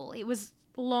noodle. It was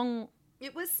long.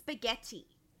 It was spaghetti.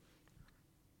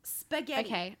 Spaghetti.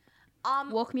 Okay.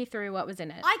 Walk me through what was in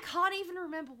it. I can't even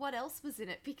remember what else was in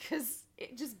it because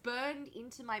it just burned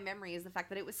into my memory as the fact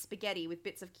that it was spaghetti with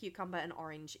bits of cucumber and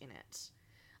orange in it.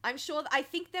 I'm sure, I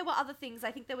think there were other things. I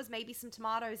think there was maybe some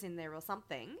tomatoes in there or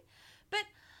something. But,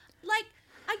 like,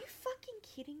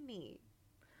 kidding me?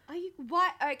 Are you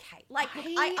why? Okay, like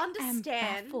I I am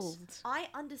understand. baffled. I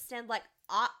understand. Like,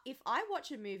 if I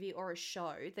watch a movie or a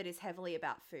show that is heavily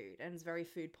about food and is very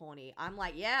food porny, I'm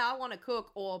like, yeah, I want to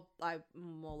cook, or I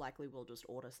more likely will just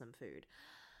order some food.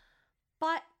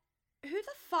 But who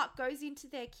the fuck goes into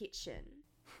their kitchen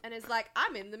and is like,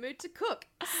 I'm in the mood to cook,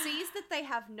 sees that they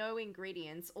have no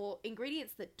ingredients or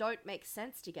ingredients that don't make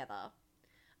sense together?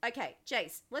 Okay,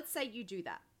 Jace, let's say you do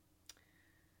that.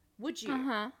 Would you?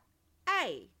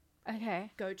 A, Okay.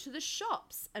 go to the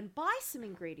shops and buy some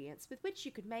ingredients with which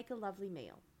you could make a lovely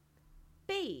meal.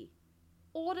 B,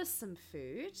 order some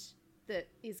food that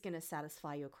is going to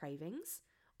satisfy your cravings.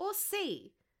 Or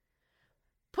C,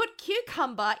 put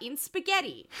cucumber in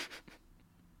spaghetti.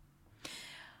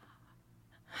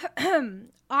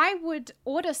 I would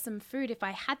order some food if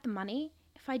I had the money.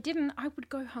 If I didn't, I would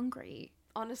go hungry.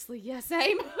 Honestly, yeah,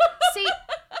 same.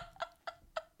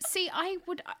 See, I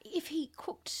would, if he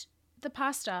cooked the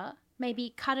pasta,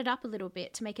 maybe cut it up a little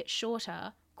bit to make it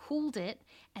shorter, cooled it,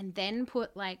 and then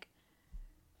put like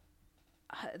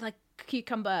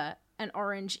cucumber and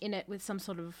orange in it with some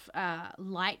sort of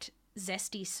light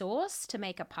zesty sauce to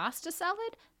make a pasta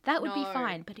salad, that would be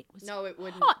fine. But it was it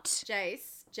wouldn't. hot.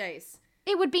 Jace.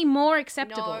 It would be more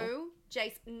acceptable. No,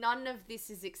 Jace, none of this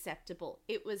is acceptable.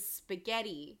 It was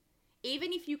spaghetti.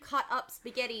 Even if you cut up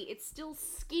spaghetti, it's still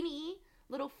skinny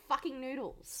little fucking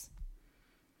noodles.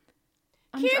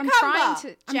 I'm Cucumber,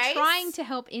 Jace. trying to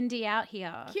help Indy out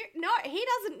here. No, he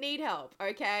doesn't need help,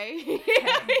 okay?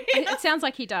 It sounds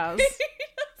like he does.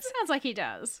 Sounds like he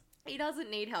does. He doesn't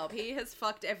need help. He has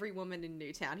fucked every woman in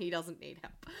Newtown. He doesn't need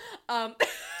help.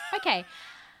 Okay.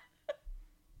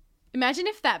 Imagine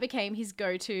if that became his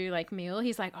go-to like meal.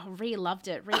 He's like, oh, Rhea loved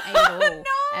it. Rhea ate it all. No!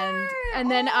 And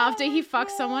then Oh after he my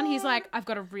fucks someone, he's God. like, I've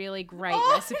got a really great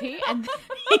Oh recipe. no. And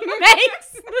then he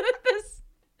makes this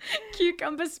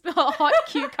hot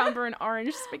cucumber and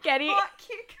orange spaghetti Hot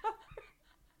cucumber.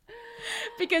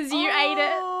 because you ate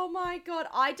it. Oh my God.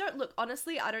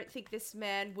 Honestly, I don't think this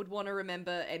man would want to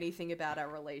remember anything about our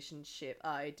relationship.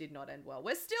 It did not end well.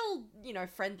 We're still,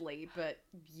 friendly, but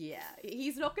yeah,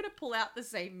 he's not going to pull out the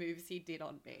same moves he did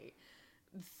on me.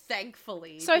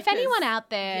 Thankfully. So if because- anyone out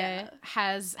there yeah.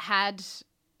 has had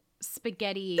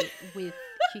spaghetti with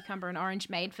cucumber and orange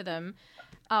made for them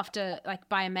after, like,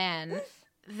 by a man,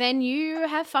 then you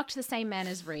have fucked the same man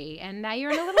as Ree, and now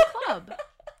you're in a little club.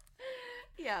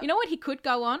 Yeah. You know what he could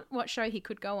go on? What show he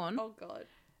could go on? Oh God.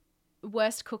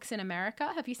 Worst Cooks in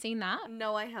America. Have you seen that?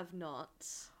 No, I have not.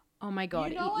 Oh my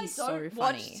God, it is so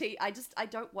funny. I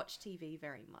don't watch TV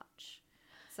very much.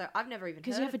 So I've never even heard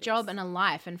Because you have a of job this. and a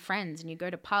life and friends, and you go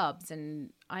to pubs,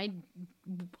 and I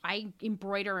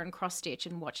embroider and cross stitch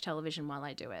and watch television while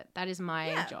I do it. That is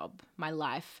my job, my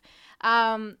life.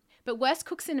 But Worst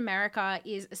Cooks in America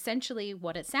is essentially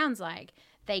what it sounds like.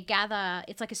 They gather,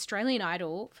 it's like Australian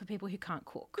Idol for people who can't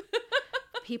cook.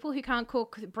 People who can't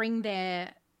cook bring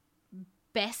their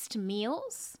best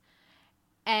meals,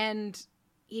 and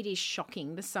it is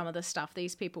shocking some of the stuff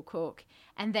these people cook.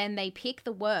 And then they pick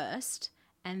the worst,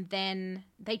 and then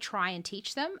they try and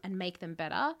teach them and make them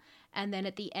better. And then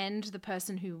at the end, the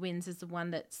person who wins is the one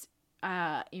that's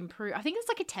improved. I think it's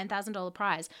like a $10,000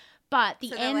 prize. But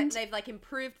the end, they've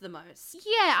improved the most.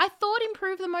 yeah, I thought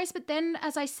improved the most. But then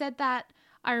as I said that,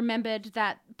 I remembered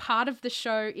that part of the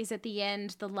show is at the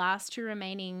end, the last two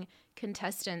remaining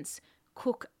contestants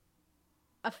cook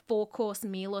a 4-course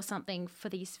meal or something for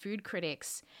these food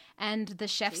critics. And the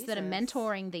chefs that are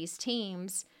mentoring these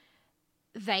teams,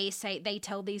 they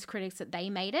tell these critics that they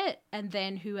made it. And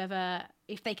then whoever,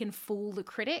 if they can fool the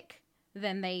critic,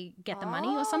 then they get the money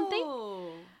or something.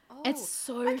 Oh. It's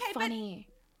so funny.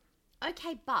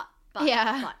 But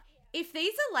Yeah. but if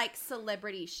these are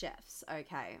celebrity chefs,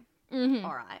 okay, Mm-hmm.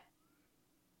 all right.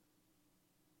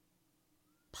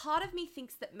 Part of me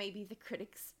thinks that maybe the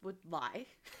critics would lie.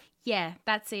 Yeah,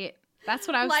 that's it. That's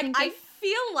what I was thinking. I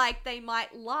feel like they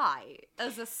might lie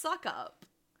as a suck up.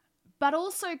 But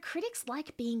also, critics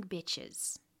like being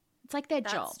bitches. It's like their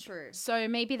job. That's true. So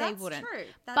maybe they That's wouldn't. true.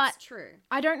 That's But true.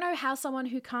 I don't know how someone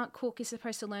who can't cook is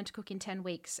supposed to learn to cook in 10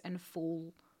 weeks and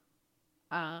fool.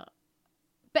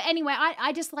 But anyway,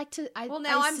 I just like to. Well,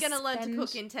 now I'm going to learn to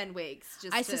cook in 10 weeks.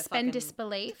 I suspend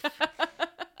disbelief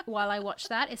while I watch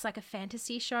that. It's like a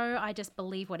fantasy show. I just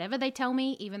believe whatever they tell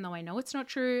me, even though I know it's not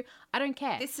true. I don't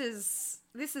care. This is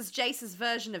Jace's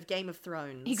version of Game of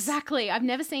Thrones. Exactly. I've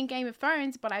never seen Game of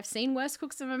Thrones, but I've seen Worst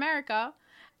Cooks of America.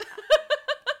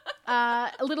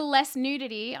 A little less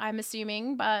nudity, I'm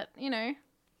assuming, but,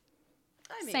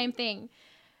 same thing.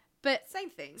 But Same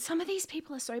thing. some of these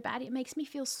people are so bad, it makes me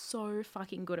feel so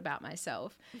fucking good about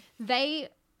myself. They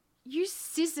use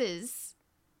scissors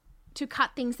to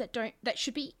cut things that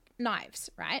should be knives,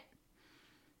 right?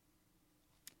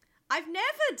 I've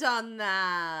never done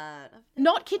that.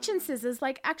 Not kitchen scissors,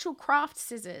 like actual craft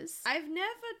scissors. I've never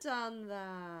done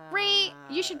that. Ree,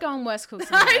 you should go on Worst Cooks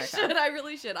in I America. should. I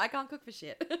really should. I can't cook for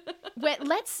shit.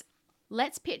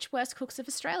 Let's pitch Worst Cooks of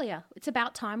Australia. It's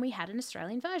about time we had an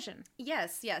Australian version.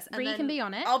 Yes. And Ree then can be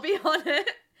on it. I'll be on it.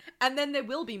 And then there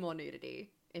will be more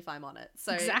nudity if I'm on it.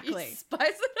 So Exactly. you spice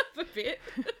it up a bit.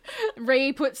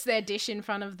 Ree puts their dish in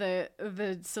front of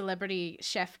the celebrity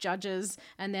chef judges,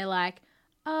 and they're like,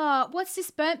 "Oh, what's this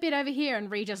burnt bit over here?"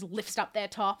 And Ree just lifts up their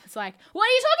top. It's like, "What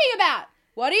are you talking about?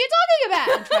 What are you talking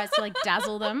about?" And tries to like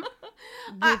dazzle them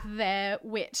with their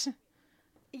wit.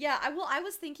 Yeah, I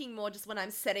was thinking more just when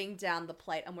I'm setting down the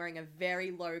plate, I'm wearing a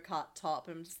very low cut top.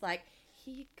 And I'm just like,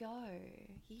 here you go,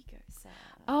 Sarah.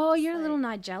 Oh, Just you're a like- little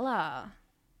Nigella.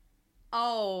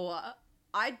 Oh,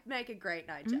 I'd make a great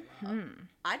Nigella.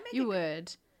 I'd make You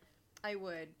would. I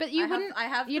would. But you I have- wouldn't- I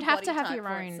have. you'd the have to body have type your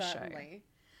for it, own show. certainly.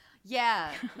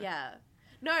 Yeah.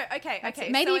 No, okay.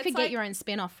 Maybe so you it's could like, get your own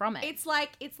spin-off from it. It's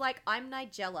like I'm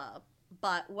Nigella,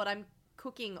 but what I'm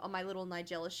cooking on my little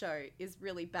Nigella show is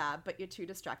really bad, but you're too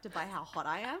distracted by how hot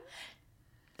I am.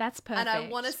 That's perfect. And I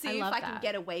want to see if love I can that.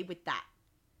 get away with that.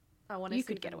 I want to You see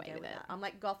could if I get can away with it. that. I'm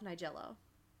like goth Nigella.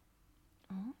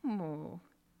 Oh.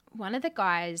 One of the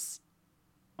guys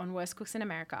on Worst Cooks in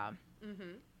America.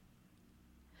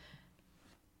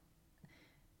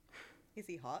 Is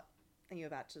he hot? Are you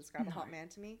about to describe a hot man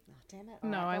to me? Oh, damn it.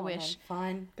 No, I wish.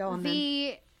 Fine. Go on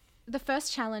then. The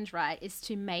first challenge, right, is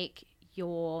to make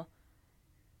your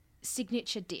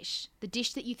signature dish. The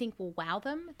dish that you think will wow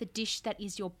them. The dish that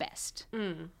is your best.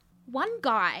 One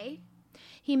guy,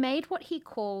 he made what he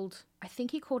called, I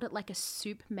think he called it like a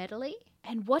soup medley.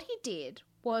 And what he did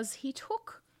was he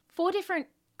took 4 different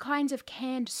kinds of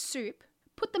canned soup,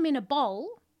 put them in a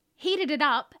bowl, heated it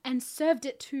up, and served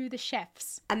it to the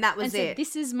chefs. And that was and said, it.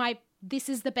 This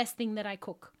is the best thing that I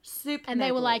cook. Soup And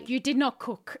they were medley. like, you did not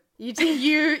cook.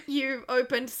 You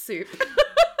opened soup.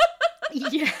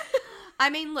 Yeah. I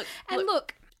mean, look. And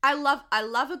look, I love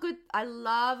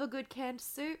a good canned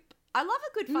soup. I love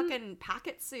a good fucking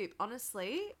packet soup,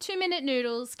 honestly. 2-minute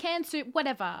noodles, canned soup,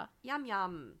 whatever. Yum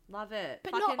yum. Love it.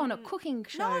 But not on a cooking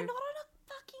show. No, not on a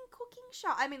fucking cooking show.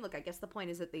 I mean, look, I guess the point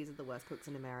is that these are the worst cooks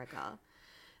in America.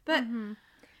 But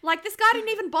like this guy didn't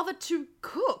even bother to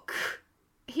cook.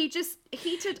 He just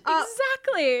heated up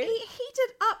Exactly. He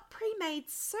heated up pre-made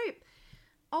soup.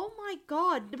 Oh my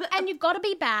god. But And you've got to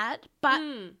be bad, but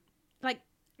like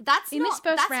that's in not, this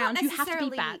first that's round, not you have to be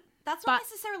necessarily- bad. That's But- not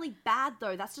necessarily bad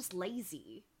though. That's just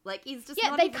lazy. Like he's just yeah,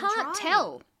 not they even can't trying.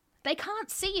 tell. They can't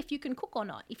see if you can cook or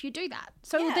not if you do that.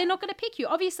 So Yeah. they're not going to pick you.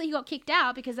 Obviously, he got kicked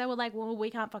out because they were like, well, we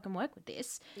can't fucking work with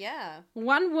this. Yeah.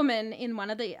 One woman in one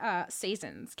of the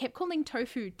seasons kept calling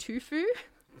tofu tofu.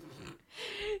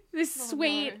 This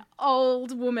sweet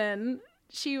old woman,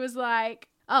 she was like,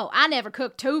 oh, I never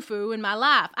cooked tofu in my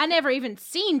life. I never even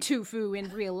seen tofu in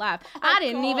real life. I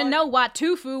didn't even know what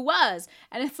tofu was.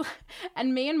 And it's like,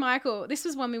 and me and Michael, this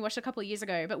was one we watched a couple of years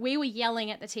ago, but we were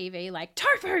yelling at the TV like,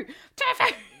 tofu,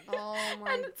 tofu. Oh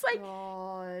my And it's like,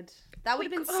 god. That would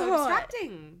have been so God.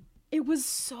 distracting. it was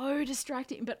so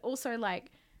distracting, but also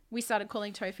like we started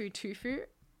calling tofu tofu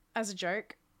as a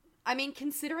joke. I mean,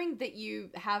 considering that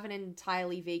you have an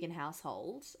entirely vegan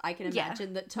household, I can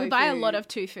imagine that tofu... We buy a lot of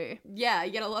tofu. Yeah,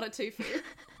 you get a lot of tofu.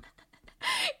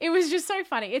 It was just so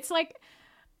funny. It's like,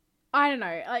 I don't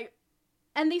know, like,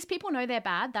 and these people know they're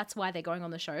bad. That's why they're going on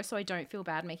the show. So I don't feel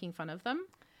bad making fun of them.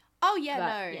 Oh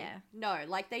yeah, But, no,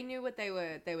 like they knew what they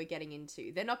were getting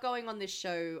into. They're not going on this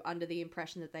show under the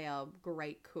impression that they are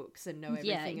great cooks and know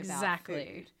everything exactly. about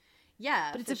food.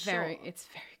 Yeah, But it's very good.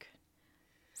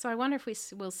 So I wonder if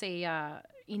we'll see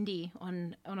Indy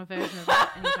on a version of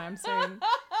that anytime soon.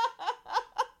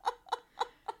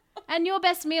 And your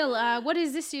best meal, what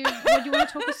is this? Do you want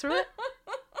to talk us through it?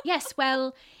 Yes,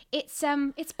 well, it's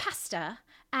pasta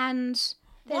and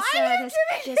there's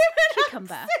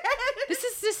cucumber. This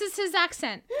is his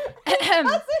accent.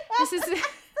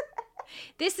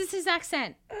 This is his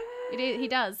accent. He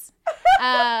does.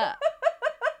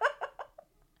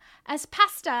 As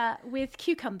pasta with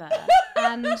cucumber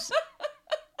and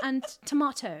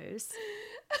tomatoes,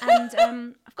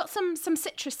 and I've got some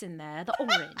citrus in there, the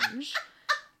orange.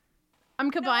 I'm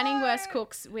combining Worst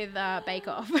Cooks with Bake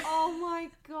Off. Oh my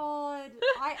god!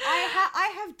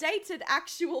 I have dated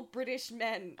actual British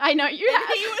men. I know you have.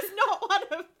 He was not one of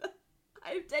them.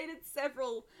 I've dated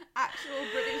several actual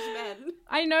British men.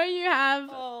 I know you have.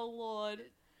 Oh lord!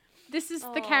 This is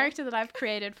the character that I've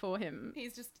created for him.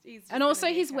 He's just and also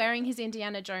he's wearing his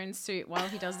Indiana Jones suit while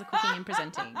he does the cooking and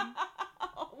presenting.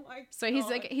 Oh my So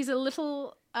he's a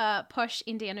little posh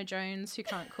Indiana Jones who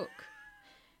can't cook.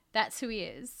 That's who he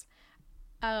is.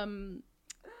 I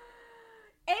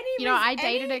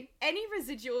dated any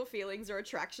residual feelings or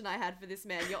attraction I had for this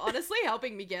man. You're honestly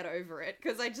helping me get over it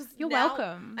because I just You're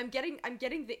welcome. I'm getting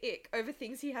the ick over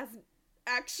things he hasn't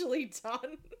actually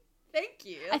done. Thank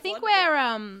you. I think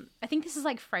wonderful. I think this is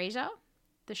like Frasier,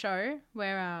 the show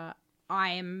where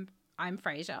I'm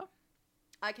Frasier.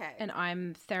 Okay. And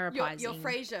I'm therapizing. You're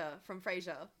Frasier from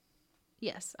Frasier.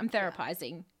 Yes, I'm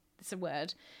therapizing. Yeah. It's a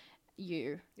word.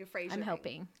 You're Frasiering. I'm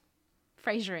helping.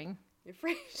 Frasiering. You're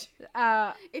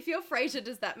Frasier. If you're Frasier,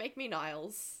 does that make me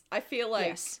Niles? I feel like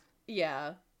yes.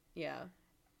 Yeah.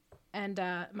 And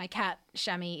my cat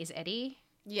Shammy is Eddie.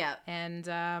 Yeah.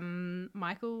 And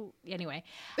Michael. Anyway,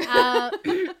 I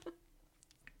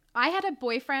had a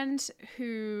boyfriend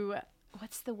who.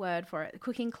 What's the word for it?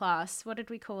 Cooking class. What did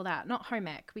we call that? Not home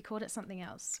ec. We called it something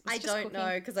else. I don't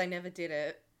know because I never did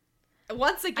it.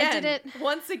 Once again. I did it.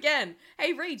 Once again.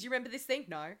 Hey, Reed, do you remember this thing?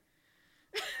 No.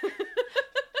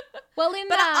 Well,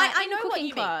 but I know what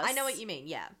you class, mean. I know what you mean.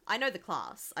 Yeah, I know the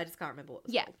class. I just can't remember what it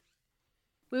was called.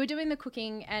 We were doing the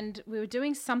cooking, and we were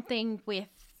doing something with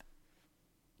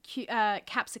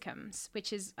capsicums,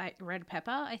 which is like red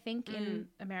pepper, I think, in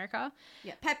America.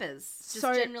 Yeah, peppers. Just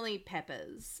generally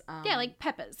peppers. Yeah, like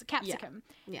peppers, capsicum.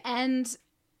 Yeah. And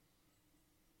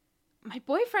my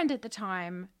boyfriend at the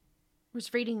time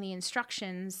was reading the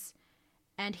instructions,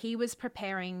 and he was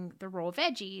preparing the raw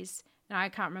veggies, and I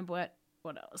can't remember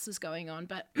what else was going on,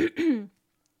 but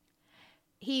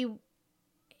he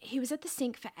was at the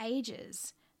sink for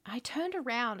ages. I turned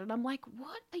around and I'm like,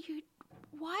 why are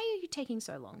you taking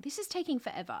so long? This is taking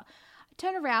forever. I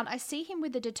turn around, I see him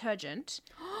with the detergent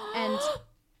and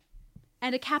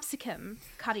a capsicum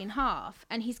cut in half,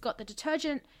 and he's got the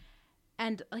detergent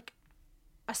and like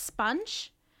a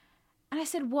sponge. And I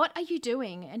said, what are you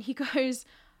doing? And he goes,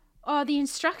 oh, the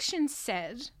instructions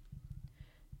said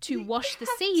to wash the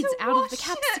seeds out of the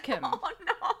capsicum. Oh,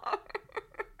 no.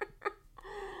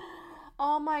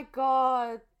 Oh, my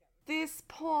God. This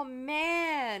poor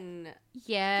man.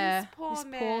 Yeah. This poor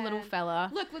little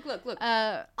fella. Look.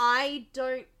 I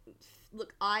don't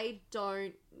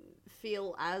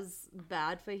feel as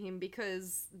bad for him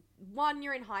because, one,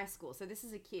 you're in high school, so this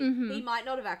is a kid. Mm-hmm. He might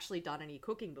not have actually done any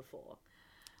cooking before.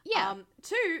 Yeah.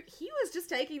 Two, he was just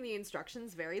taking the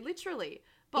instructions very literally.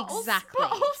 But exactly.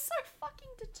 Also fucking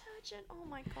detergent. Oh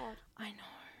my God. I know.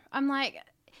 I'm like,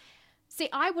 see,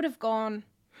 I would have gone,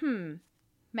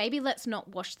 maybe let's not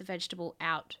wash the vegetable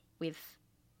out with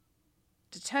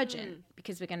detergent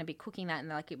because we're going to be cooking that and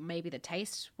like maybe the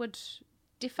taste would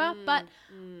differ. But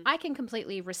I can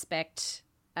completely respect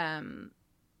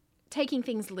taking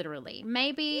things literally.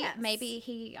 Maybe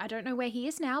he, I don't know where he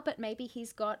is now, but maybe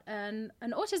he's got an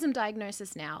autism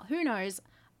diagnosis now. Who knows?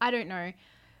 I don't know.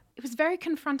 It was very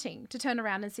confronting to turn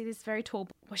around and see this very tall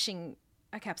washing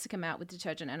a capsicum out with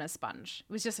detergent and a sponge.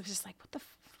 It was just like, what the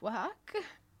fuck?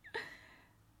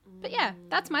 But yeah,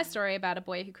 that's my story about a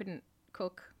boy who couldn't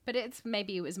cook. But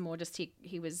maybe it was more just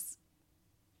he was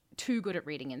too good at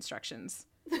reading instructions.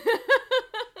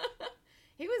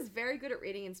 He was very good at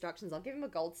reading instructions. I'll give him a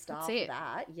gold star for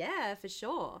that. Yeah, for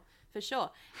sure. For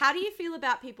sure. How do you feel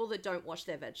about people that don't wash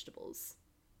their vegetables?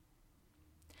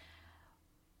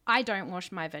 I don't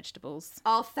wash my vegetables.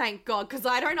 Oh, thank God, because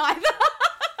I don't either.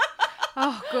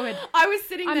 Oh, good. I was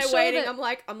sitting there waiting. That...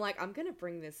 I'm like, I'm going to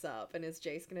bring this up. And is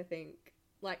Jace going to think,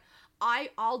 like,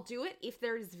 I'll do it if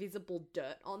there is visible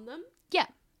dirt on them. Yeah.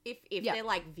 If they're,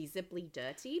 like, visibly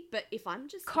dirty. But if I'm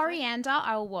just... Coriander,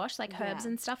 I'll wash, like, herbs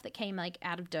and stuff that came, like,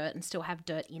 out of dirt and still have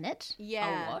dirt in it.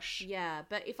 Yeah. I'll wash. Yeah.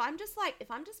 But if I'm just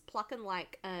plucking,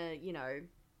 like, you know,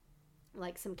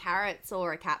 like some carrots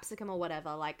or a capsicum or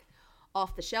whatever, like,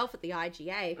 off the shelf at the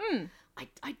IGA,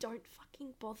 I don't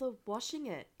fucking bother washing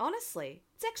it. Honestly,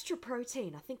 it's extra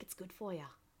protein. I think it's good for you.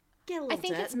 Get a little I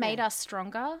think dirt it's in made there. us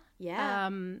stronger. Yeah.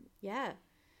 Yeah.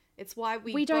 It's why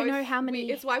we don't know how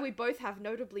many. It's why we both have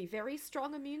notably very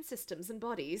strong immune systems and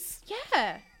bodies.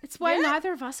 Yeah. It's why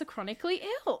neither of us are chronically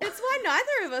ill. It's why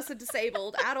neither of us are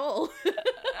disabled at all.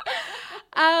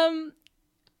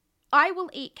 I will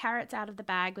eat carrots out of the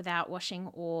bag without washing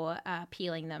or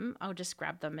peeling them. I'll just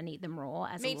grab them and eat them raw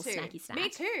as a little snacky snack. Me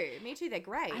too. They're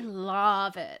great. I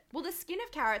love it. Well, the skin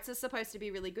of carrots is supposed to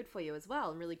be really good for you as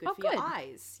well and really good for your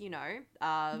eyes, you know.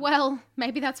 Well,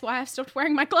 maybe that's why I've stopped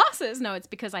wearing my glasses. No, it's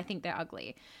because I think they're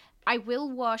ugly. I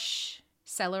will wash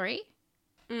celery.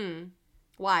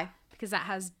 Why? Because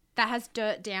that has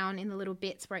dirt down in the little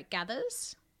bits where it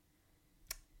gathers.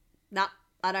 Nah,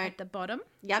 I don't. At the bottom.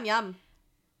 Yum, yum.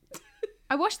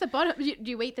 I wash the bottom. Do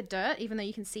you eat the dirt even though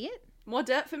you can see it? More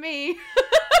dirt for me.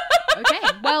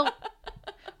 Well,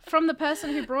 from the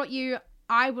person who brought you,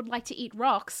 I would like to eat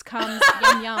rocks, comes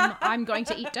yum yum, I'm going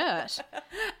to eat dirt.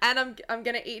 And I'm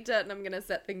gonna eat dirt and I'm gonna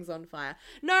set things on fire.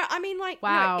 No, I mean like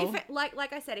Wow. no, if it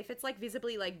like I said, if it's like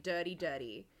visibly like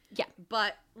dirty. Yeah.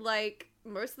 But like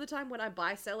most of the time when I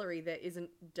buy celery, there isn't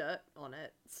dirt on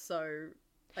it, so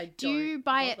I don't. Do you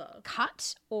buy bother. it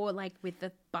cut or like with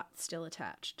the butt still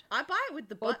attached? I buy it with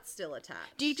the butt still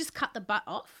attached. Do you just cut the butt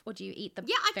off or do you eat the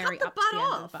Yeah, I very cut the up to butt the end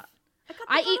off. of the butt? I cut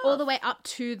the I butt eat all the off. way up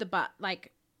to the butt,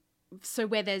 like, so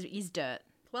where there is dirt.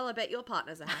 Well, I bet your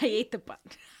partner's a I happy. eat the butt.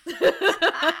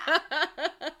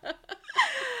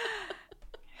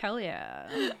 Hell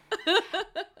yeah.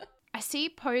 I see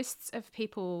posts of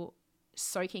people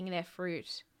soaking their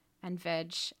fruit and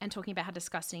veg and talking about how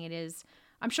disgusting it is.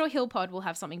 I'm sure HillPod will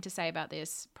have something to say about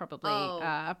this, probably.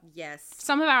 Oh, yes.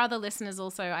 Some of our other listeners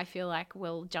also, I feel like,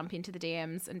 will jump into the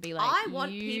DMs and be like, I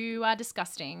want you are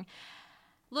disgusting.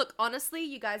 Look, honestly,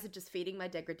 you guys are just feeding my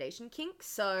degradation kink,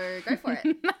 so go for it.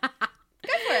 Go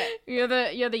for it. You're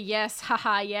the yes,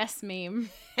 haha, yes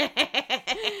meme.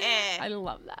 I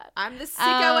love that. I'm the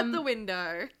sicko at the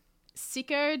window.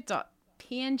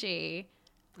 Sicko.png.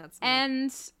 That's me.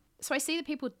 And so I see the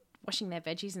people washing their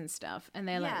veggies and stuff, and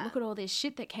they're like, Yeah. look at all this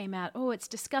shit that came out. Oh, it's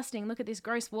disgusting. Look at this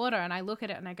gross water. And I look at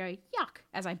it and I go, yuck,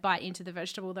 as I bite into the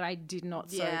vegetable that I did not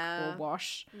soak Yeah. or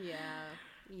wash.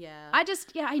 Yeah.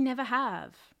 I never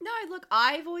have. No, look,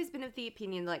 I've always been of the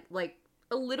opinion like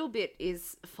a little bit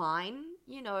is fine,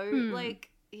 you know, like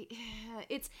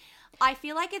it's I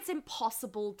feel like it's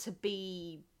impossible to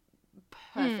be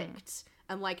perfect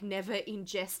and like never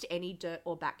ingest any dirt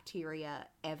or bacteria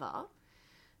ever.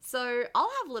 So,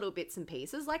 I'll have little bits and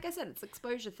pieces. Like I said, it's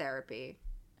exposure therapy.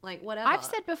 Like whatever. I've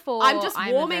said before, I'm just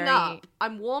warming a very... up.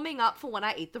 I'm warming up for when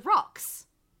I eat the rocks.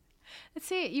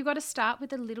 That's it. You got to start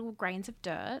with the little grains of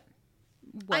dirt.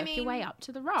 Work your way up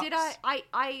to the rocks. Did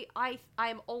I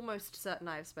am almost certain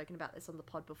I've spoken about this on the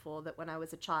pod before, that when I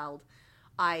was a child,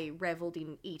 I reveled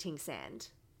in eating sand.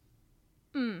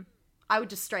 I would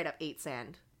just straight up eat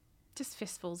sand. Just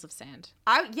fistfuls of sand.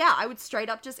 I would straight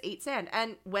up just eat sand.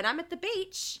 And when I'm at the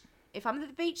beach, if I'm at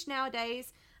the beach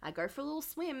nowadays, I go for a little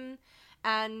swim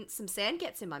and some sand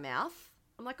gets in my mouth.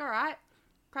 I'm like, all right,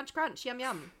 crunch, crunch, yum,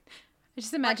 yum. I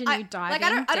just imagine you diving I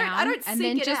don't down and seek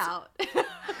then it just out.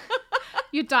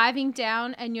 you're diving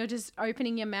down and you're just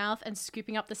opening your mouth and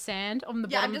scooping up the sand on the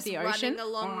bottom of the ocean. I'm just running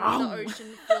along the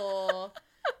ocean floor,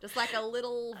 just like a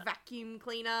little vacuum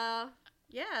cleaner.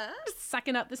 Yeah. Just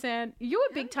sucking up the sand. You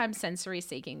were big time sensory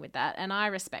seeking with that, and I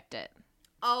respect it.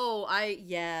 Oh,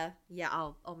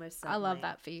 I'll almost certainly. I love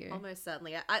that for you. Almost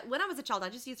certainly. When I was a child, I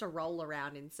just used to roll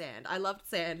around in sand. I loved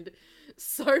sand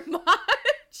so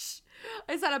much.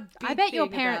 I just had a big I bet your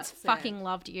thing parents about sand. fucking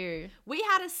loved you. We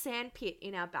had a sand pit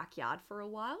in our backyard for a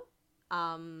while.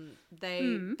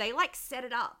 They like set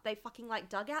it up. They fucking like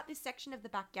dug out this section of the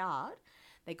backyard.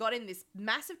 They got in this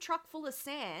massive truck full of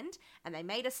sand and they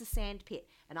made us a sand pit.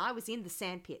 And I was in the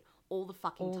sand pit all the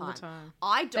fucking All time. the time.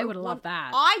 I don't They would love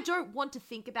that. I don't want to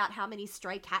think about how many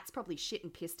stray cats probably shit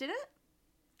and pissed in it.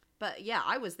 But yeah,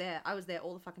 I was there. I was there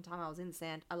all the fucking time. I was in the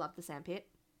sand. I loved the sand pit.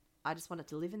 I just wanted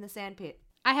to live in the sand pit.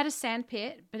 I had a sand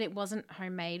pit, but it wasn't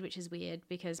homemade, which is weird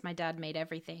because my dad made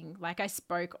everything. Like I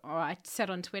said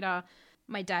on Twitter,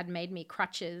 my dad made me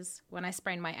crutches when I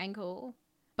sprained my ankle,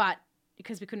 but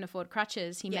because we couldn't afford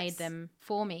crutches, he made them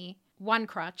for me. One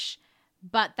crutch,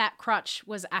 but that crutch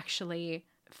was actually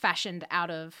fashioned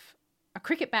out of a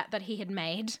cricket bat that he had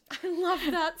made I love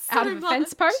that so out of a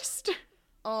fence post.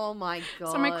 Oh my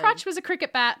god. So my crutch was a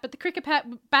cricket bat, but the cricket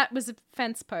bat was a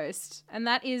fence post. And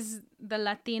that is the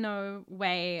Latino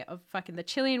way of fucking, the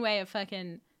Chilean way of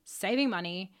fucking saving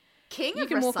money. King You of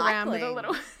can recycling. walk around with a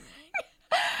little...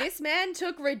 This man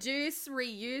took reduce,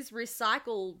 reuse,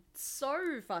 recycle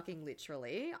so fucking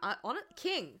literally.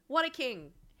 King. What a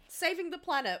king. Saving the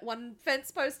planet one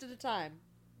fence post at a time.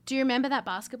 Do you remember that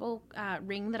basketball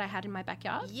ring that I had in my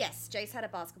backyard? Yes, Jace had a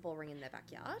basketball ring in their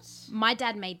backyard. My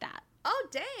dad made that. Oh,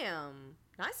 damn.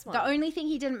 Nice one. The only thing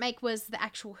he didn't make was the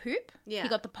actual hoop. Yeah. He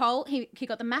got the pole. He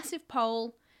got the massive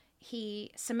pole.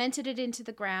 He cemented it into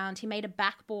the ground. He made a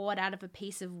backboard out of a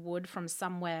piece of wood from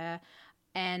somewhere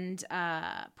and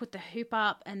put the hoop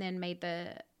up and then made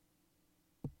it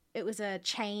was a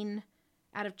chain.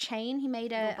 Out of chain, he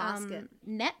made a basket.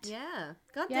 net. Yeah.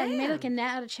 God Yeah, damn. he made like a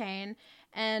net out of chain.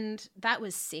 And that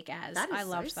was sick as. That is I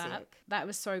loved so that. sick. That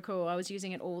was so cool. I was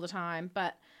using it all the time.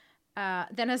 But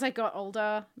then as I got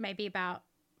older, maybe about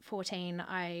 14,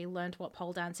 I learned what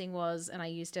pole dancing was and I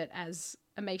used it as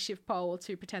a makeshift pole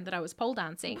to pretend that I was pole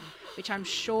dancing, which I'm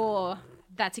sure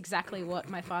that's exactly what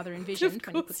my father envisioned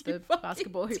when he put the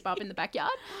basketball hoop up in the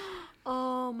backyard.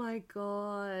 Oh my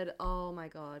god. Oh my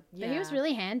god. But Yeah. he was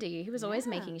really handy. He was always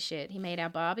Yeah. making shit. He made our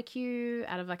barbecue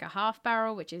out of like a half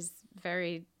barrel, which is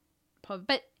very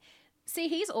but see,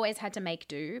 he's always had to make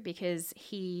do because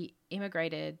he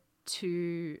immigrated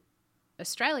to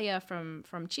Australia from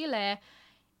Chile,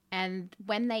 and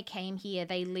when they came here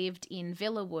they lived in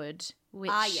Villawood, which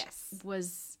yes.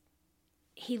 was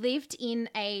he lived in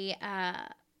a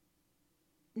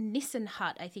Nissan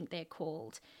hut, I think they're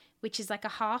called, which is like a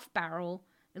half barrel.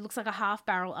 It looks like a half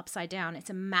barrel upside down. It's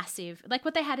a massive, like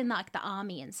what they had in like the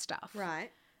army and stuff.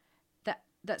 Right.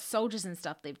 That soldiers and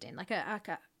stuff lived in, like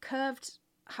a curved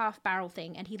half barrel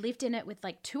thing. And he lived in it with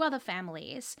like 2 other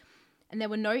families, and there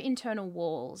were no internal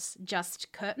walls,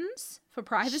 just curtains for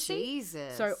privacy.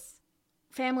 Jesus. So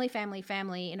family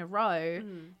in a row,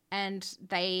 and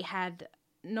they had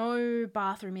no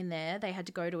bathroom in there. They had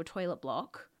to go to a toilet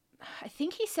block. I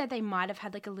think he said they might have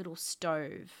had like a little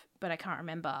stove, but I can't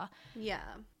remember. Yeah.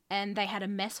 And they had a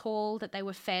mess hall that they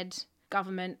were fed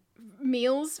government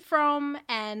meals from,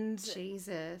 and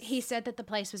Jesus. he said that the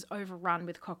place was overrun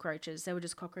with cockroaches. There were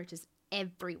just cockroaches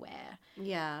everywhere.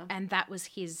 Yeah. And that was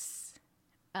his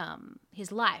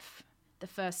life. The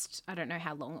first, I don't know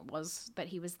how long it was that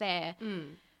he was there.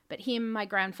 But him, my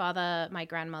grandfather, my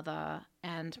grandmother,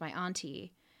 and my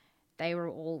auntie, they were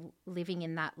all living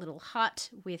in that little hut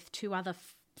with 2 other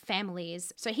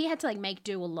families. So he had to like make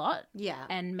do a lot. Yeah.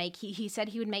 And he said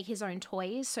he would make his own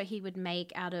toys. So he would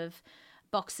make out of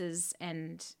boxes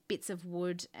and bits of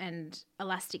wood and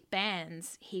elastic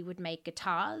bands. He would make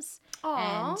guitars.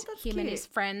 Aw, and that's him and cute. his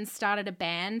friends started a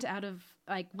band out of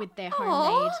like with their Aw.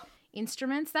 homemade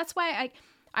instruments. That's why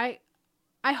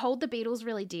I hold the Beatles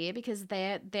really dear, because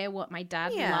they're what my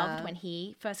dad Yeah. loved when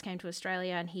he first came to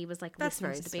Australia, and he was like That's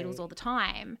listening to the very Beatles sweet. all the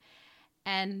time.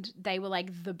 And they were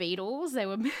like the Beatles. They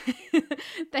were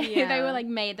they Yeah. were like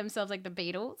made themselves like the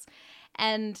Beatles.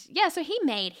 And yeah, so he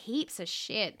made heaps of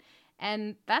shit.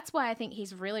 And that's why I think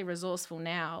he's really resourceful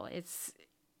now. It's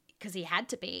because he had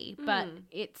to be, but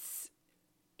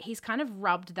he's kind of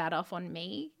rubbed that off on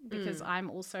me because I'm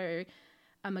also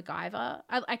a MacGyver.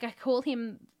 I call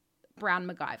him Brown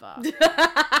MacGyver.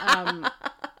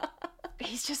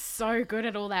 He's just so good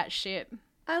at all that shit.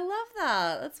 I love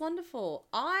that. That's wonderful.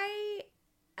 I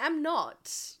am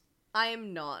not.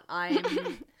 I'm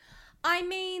I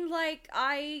mean, like,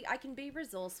 I can be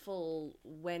resourceful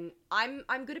when I'm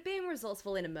good at being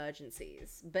resourceful in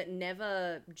emergencies, but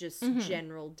never just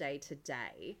general day to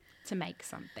day. To make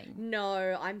something.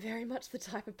 No, I'm very much the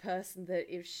type of person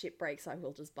that if shit breaks, I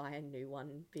will just buy a new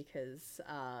one because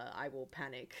I will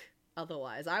panic.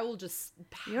 Otherwise, I will just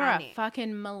panic. You're a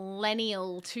fucking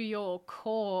millennial to your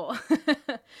core.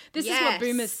 This is Yes. what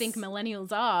boomers think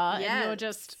millennials are. And you're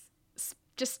Yes.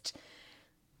 just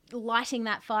lighting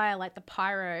that fire like the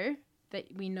pyro that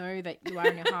we know that you are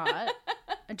in your heart,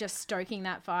 and just stoking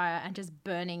that fire and just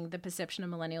burning the perception of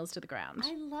millennials to the ground.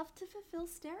 I love to fulfill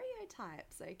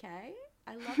stereotypes, okay?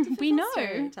 I love to fulfill We know.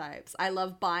 stereotypes. I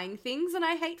love buying things and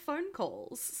I hate phone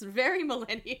calls. It's very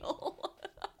millennial.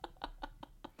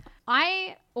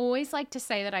 I always like to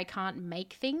say that I can't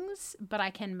make things, but I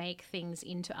can make things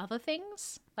into other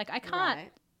things. Like I can't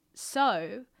Right.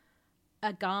 sew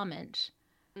a garment,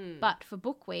 but for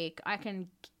book week I can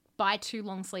buy 2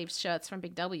 long sleeve shirts from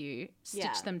Big W, stitch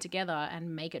Yeah. them together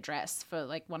and make a dress for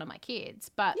like one of my kids.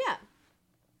 But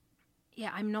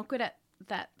yeah, I'm not good at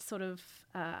that sort of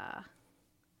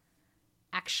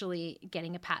actually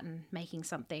getting a pattern, making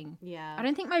something. Yeah. I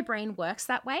don't think my brain works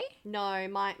that way. No,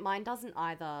 mine doesn't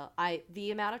either.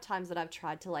 The amount of times that I've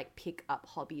tried to like pick up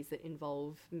hobbies that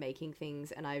involve making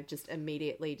things and I've just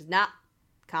immediately just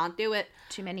can't do it.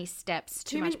 Too many steps,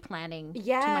 too Too much many- planning, too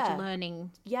Yeah. much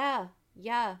learning. Yeah,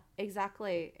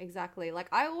 exactly. Like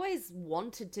I always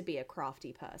wanted to be a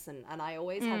crafty person and I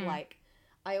always had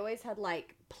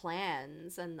like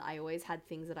plans and I always had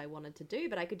things that I wanted to do,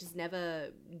 but I could just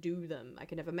never do them. I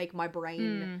could never make my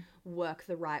brain work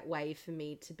the right way for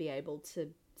me to be able to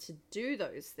do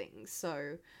those things.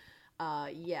 So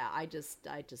I just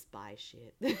buy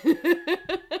shit.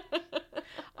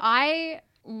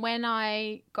 When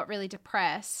I got really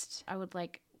depressed, I would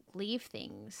like leave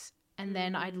things and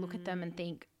then I'd look at them and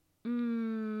think,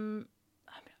 I'm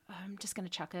just going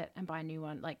to chuck it and buy a new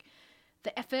one. Like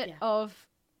the effort of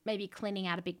maybe cleaning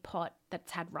out a big pot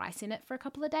that's had rice in it for a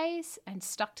couple of days and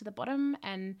stuck to the bottom.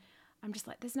 And I'm just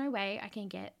like, there's no way I can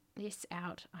get this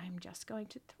out. I'm just going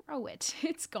to throw it.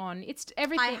 It's gone. It's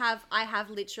everything. I have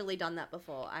literally done that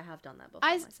before. I have done that before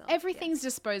myself. Everything's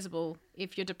disposable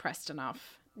if you're depressed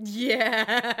enough.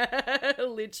 Yeah,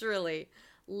 literally.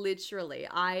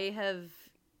 I've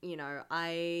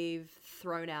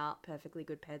thrown out perfectly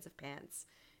good pairs of pants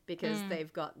because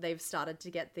they've started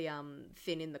to get the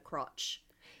thin in the crotch.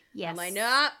 Yes. I'm like,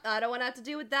 nah, I don't want to have to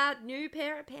deal with that. New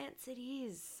pair of pants it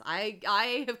is.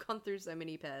 I have gone through so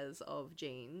many pairs of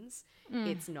jeans.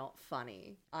 It's not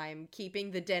funny. I'm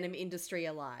keeping the denim industry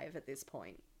alive at this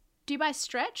point. Do you buy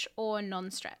stretch or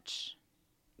non-stretch?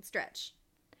 Stretch.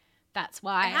 That's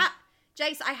why.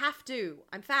 Jace, I have to.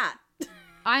 I'm fat.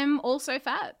 I'm also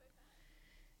fat.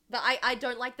 But I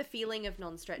don't like the feeling of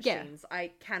non-stretch jeans.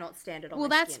 I cannot stand it on my skin. Well,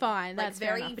 that's fine. That's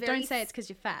fair enough. But don't say it's because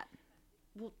you're fat.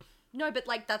 Well, no, but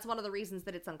like that's one of the reasons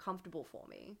that it's uncomfortable for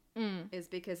me is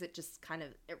because it just kind of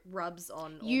it rubs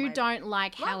on. You don't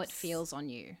like how it feels on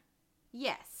you.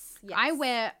 Yes. I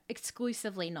wear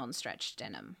exclusively non-stretch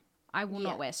denim. I will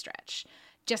not wear stretch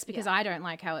just because I don't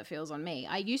like how it feels on me.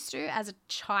 I used to as a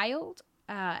child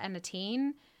and a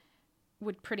teen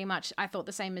would pretty much, I thought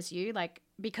the same as you, like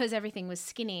because everything was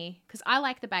skinny, because I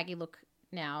like the baggy look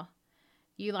now.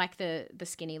 You like the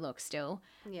skinny look still.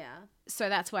 Yeah. So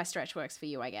that's why stretch works for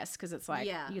you, I guess, because it's like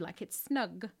you like it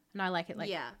snug and I like it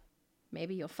like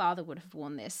maybe your father would have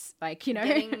worn this, like, you know.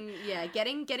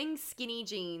 Getting skinny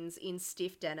jeans in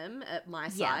stiff denim at my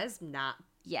size, nah.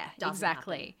 Yeah,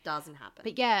 exactly. Doesn't happen.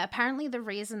 But yeah, apparently the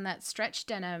reason that stretch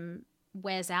denim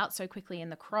wears out so quickly in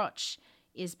the crotch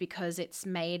is because it's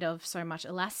made of so much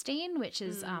elastine, which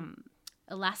is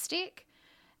elastic,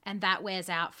 and that wears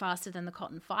out faster than the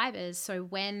cotton fibers. So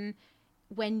when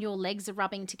your legs are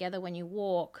rubbing together when you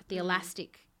walk, the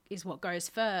elastic is what goes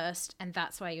first, and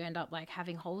that's why you end up like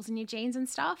having holes in your jeans and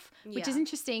stuff, which is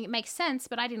interesting. It makes sense,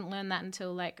 but I didn't learn that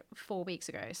until like 4 weeks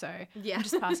ago. So I'm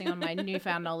just passing on my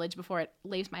newfound knowledge before it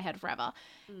leaves my head forever.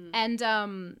 And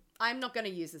I'm not going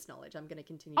to use this knowledge. I'm going to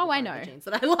continue to buy know the jeans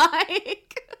that I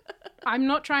like. I'm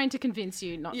not trying to convince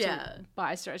you not to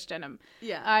buy stretch denim.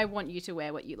 Yeah. I want you to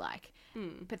wear what you like.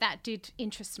 But that did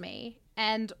interest me.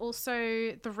 And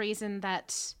also the reason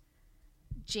that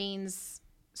jeans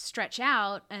stretch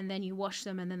out and then you wash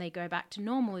them and then they go back to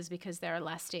normal is because they're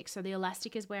elastic. So the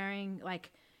elastic is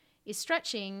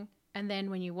stretching, and then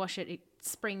when you wash it, it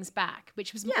springs back,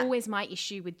 which was always my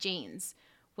issue with jeans,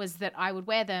 was that I would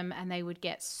wear them and they would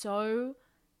get so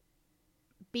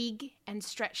big and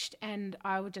stretched and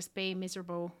I would just be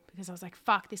miserable because I was like,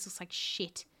 fuck, this looks like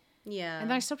shit. Yeah. And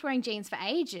then I stopped wearing jeans for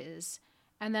ages.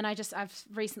 And then I've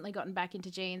recently gotten back into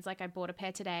jeans. Like I bought a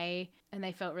pair today and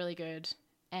they felt really good.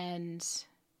 And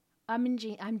I'm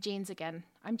jeans again.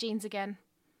 I'm jeans again.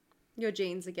 You're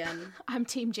jeans again. I'm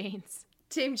team jeans.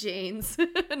 Team jeans.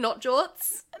 Not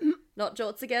jorts? Not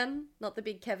jorts again? Not the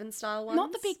big Kevin style ones?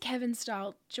 Not the big Kevin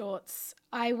style jorts.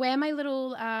 I wear my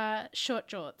little short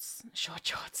jorts. Short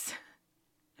jorts.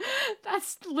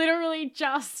 That's literally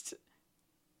just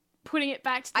putting it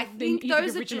back to the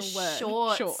original word.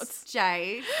 Shorts.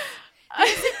 Jay. There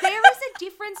is a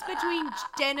difference between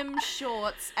denim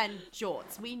shorts and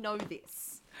jorts. We know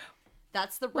this.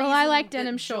 That's the reason. Well, I like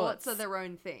denim shorts. Jorts are their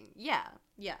own thing. Yeah.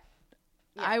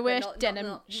 I wear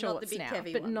denim shorts not the big now,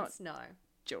 heavy but ones, not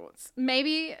jorts.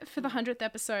 Maybe for the 100th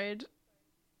episode,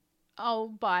 I'll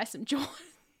buy some jorts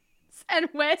and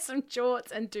wear some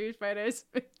jorts and do photos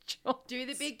with jorts. Do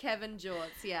the big Kevin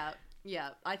jorts, yeah.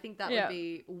 I think that would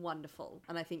be wonderful,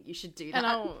 and I think you should do that.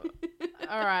 And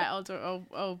all right, I'll do it.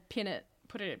 I'll pin it.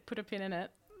 Put a pin in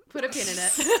it. Put a pin in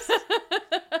it.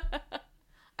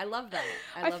 I love that.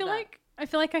 I feel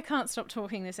like I can't stop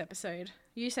talking this episode.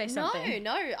 You say something.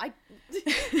 No,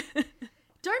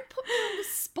 don't put me on the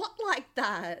spot like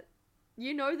that.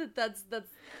 You know that's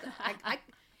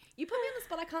you put me on the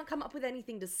spot. I can't come up with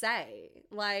anything to say.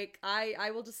 Like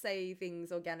I will just say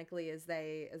things organically as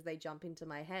they jump into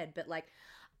my head. But like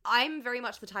I'm very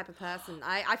much the type of person.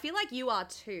 I feel like you are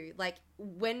too. Like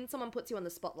when someone puts you on the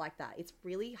spot like that, it's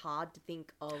really hard to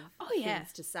think of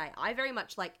things to say. I very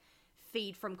much like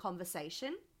feed from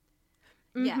conversation.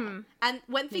 Mm-hmm. Yeah. And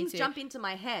when things jump into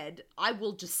my head, I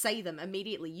will just say them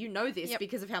immediately. You know this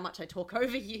because of how much I talk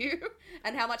over you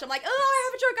and how much I'm like, oh, I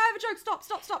have a joke.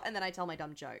 Stop. And then I tell my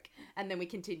dumb joke. And then we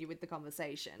continue with the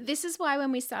conversation. This is why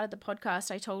when we started the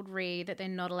podcast, I told Ree that they're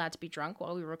not allowed to be drunk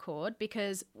while we record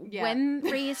because when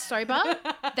Ree is sober,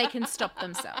 they can stop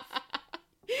themselves.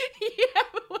 Yeah,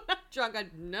 but when I'm drunk,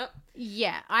 no.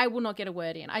 Yeah, I will not get a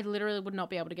word in. I literally would not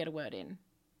be able to get a word in.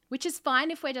 Which is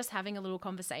fine if we're just having a little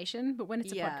conversation, but when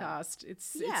it's a podcast,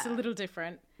 it's a little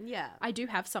different. Yeah. I do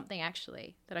have something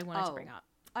actually that I wanted to bring up.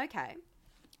 Okay.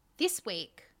 This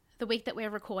week, the week that we're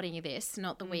recording this,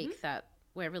 not the week that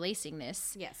we're releasing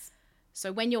this. Yes.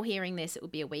 So when you're hearing this, it will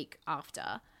be a week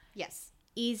after. Yes.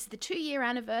 Is the 2-year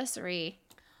anniversary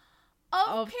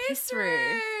of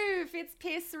Pissroo. Roof. It's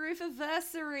Piss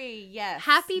Roof-iversary. Yes.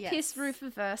 Happy yes. Piss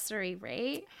Roof-iversary,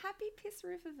 Ree. Happy Piss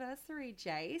Roof-iversary,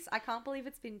 Jace. I can't believe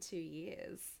it's been 2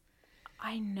 years.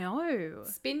 I know.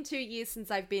 It's been 2 years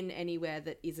since I've been anywhere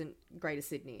that isn't Greater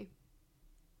Sydney.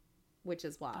 Which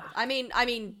is wild. I mean,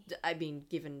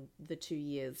 given the 2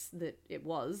 years that it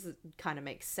was, it kind of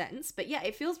makes sense. But yeah,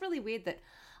 it feels really weird that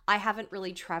I haven't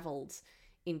really travelled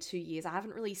in 2 years. I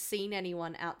haven't really seen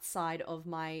anyone outside of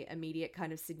my immediate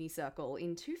kind of Sydney circle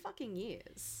in 2 fucking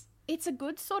years. It's a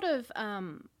good sort of,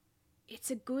 it's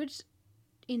a good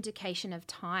indication of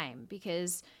time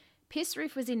because Piss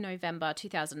Roof was in November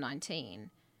 2019.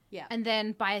 Yeah. And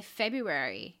then by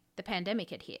February, the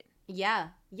pandemic had hit. Yeah,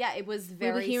 it was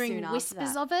very we were hearing soon whispers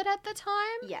after of it at the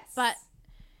time. Yes. But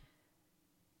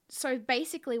so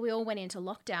basically we all went into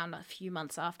lockdown a few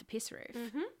months after Piss Roof.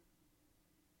 Mm-hmm.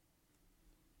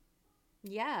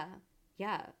 Yeah.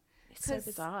 It's so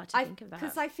bizarre to think of that.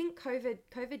 Because I think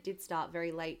COVID did start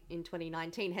very late in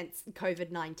 2019, hence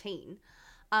COVID-19.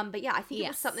 But yeah, I think it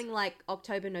was something like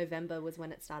October, November was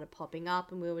when it started popping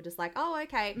up and we were just like, oh,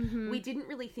 okay. We didn't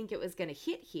really think it was going to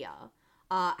hit here.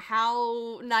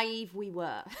 How naive we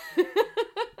were.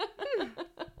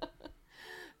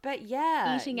 But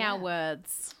yeah. Eating our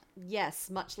words. Yes,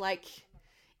 much like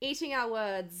eating our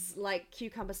words like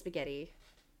cucumber spaghetti.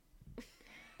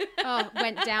 Oh,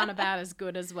 went down about as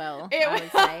good as well, I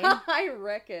would say. I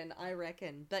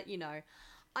reckon. But, you know,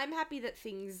 I'm happy that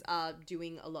things are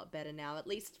doing a lot better now, at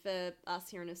least for us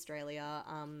here in Australia.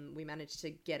 We managed to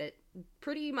get it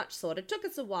pretty much sorted. Took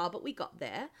us a while, but we got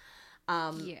there.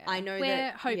 I know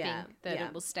we're hoping that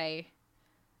it will stay.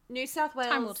 New South Wales,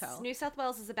 Time will tell. New South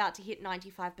Wales is about to hit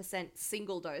 95%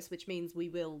 single dose, which means we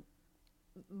will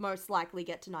most likely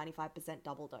get to 95%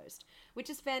 double dosed, which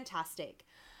is fantastic.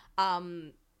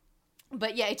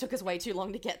 But yeah, it took us way too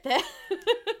long to get there.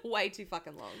 Way too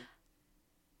fucking long.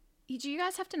 Do you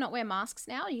guys have to not wear masks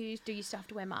now? Do you still have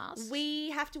to wear masks?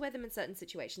 We have to wear them in certain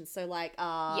situations. So like,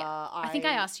 I think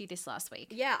I asked you this last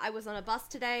week. Yeah, I was on a bus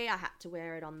today. I had to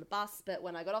wear it on the bus, but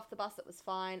when I got off the bus, it was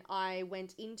fine. I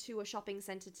went into a shopping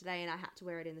centre today and I had to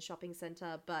wear it in the shopping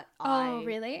centre, but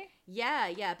really?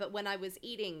 Yeah, but when I was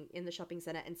eating in the shopping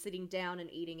centre and sitting down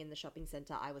and eating in the shopping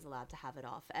centre, I was allowed to have it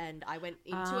off. And I went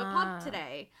into a pub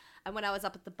today, and when I was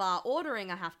up at the bar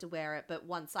ordering, I have to wear it, but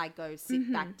once I go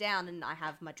sit back down and I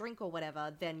have my drink or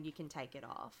whatever, then you can take it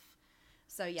off.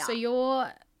 So yeah. So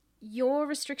your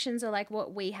restrictions are like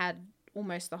what we had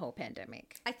almost the whole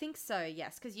pandemic. I think so,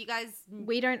 yes, because you guys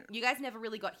never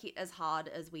really got hit as hard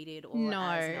as we did or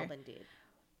as Melbourne did.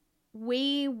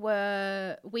 We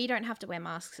don't have to wear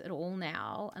masks at all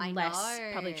now unless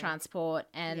public transport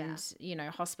and,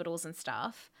 hospitals and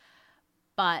stuff.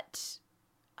 But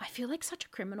I feel like such a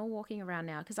criminal walking around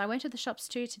now because I went to the shops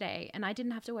too today and I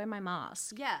didn't have to wear my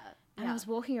mask. Yeah. And I was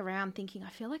walking around thinking, I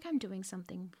feel like I'm doing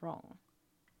something wrong.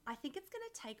 I think it's going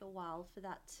to take a while for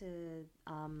that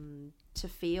to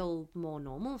feel more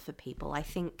normal for people. I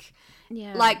think,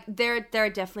 like there are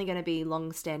definitely going to be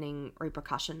long-standing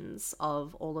repercussions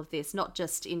of all of this, not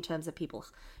just in terms of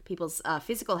people's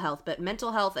physical health, but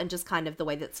mental health and just kind of the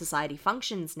way that society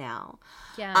functions now.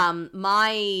 Yeah.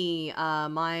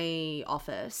 My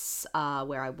office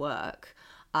where I work.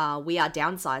 We are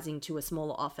downsizing to a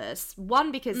smaller office.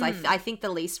 One, because I think the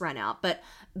lease ran out, but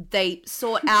they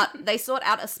sort out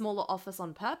a smaller office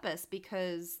on purpose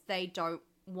because they don't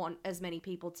want as many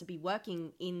people to be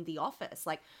working in the office.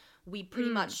 Like we pretty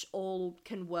much all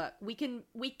can work. We can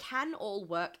all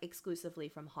work exclusively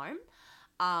from home.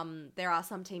 There are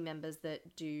some team members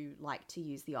that do like to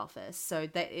use the office, so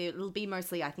that it'll be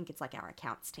mostly, I think it's like our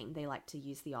accounts team. They like to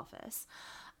use the office.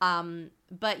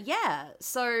 But yeah,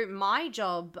 so my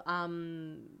job,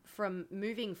 from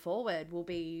moving forward will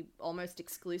be almost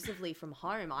exclusively from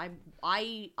home.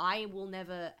 I will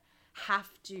never have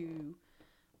to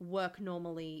work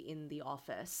normally in the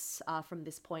office, from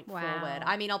this point forward.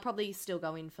 I mean, I'll probably still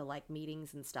go in for like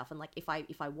meetings and stuff. And like, if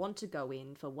I want to go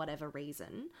in for whatever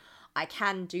reason, I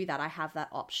can do that. I have that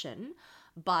option.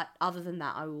 But other than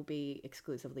that, I will be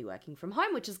exclusively working from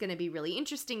home, which is going to be really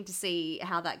interesting to see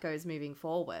how that goes moving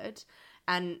forward.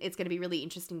 And it's going to be really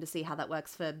interesting to see how that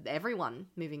works for everyone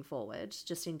moving forward,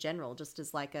 just in general, just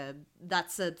as like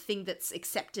that's a thing that's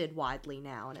accepted widely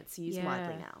now and it's used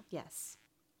widely now. Yes.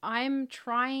 I'm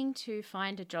trying to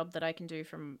find a job that I can do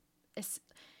from,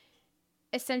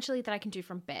 essentially that I can do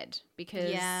from bed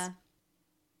because... Yeah.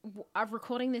 I'm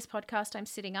recording this podcast, I'm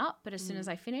sitting up, but as soon as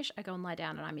I finish, I go and lie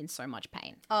down and I'm in so much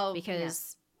pain. Oh,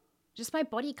 because just my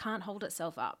body can't hold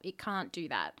itself up. It can't do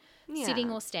that. Yeah. Sitting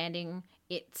or standing,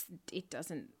 it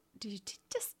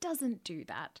just doesn't do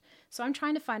that. So I'm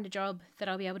trying to find a job that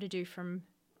I'll be able to do from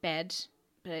bed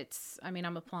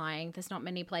I'm applying. There's not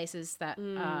many places that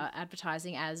are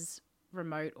advertising as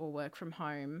remote or work from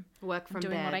home. Work from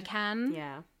doing bed. what I can.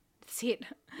 Yeah. That's it.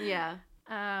 Yeah.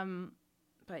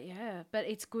 But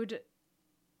it's good.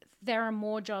 There are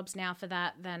more jobs now for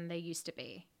that than there used to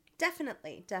be.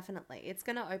 Definitely. It's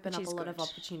going to open Which up is a lot of good.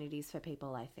 opportunities for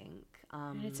people, I think.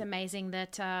 And it's amazing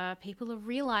that people are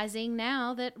realizing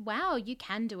now that, wow, you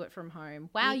can do it from home.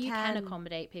 Wow, you can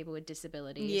accommodate people with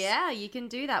disabilities. Yeah, you can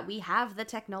do that. We have the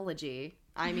technology.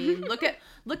 I mean, look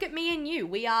at me and you.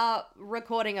 We are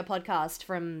recording a podcast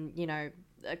from,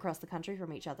 across the country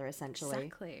from each other, essentially.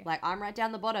 Exactly. Like, I'm right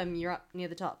down the bottom, you're up near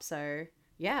the top. So,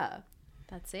 yeah.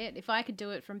 That's it. If I could do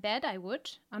it from bed, I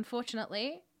would.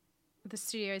 Unfortunately, the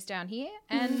studio's down here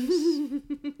and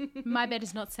my bed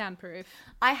is not soundproof.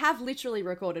 I have literally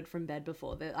recorded from bed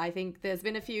before. I think there's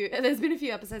been a few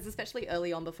episodes, especially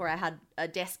early on before I had a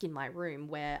desk in my room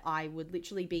where I would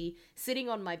literally be sitting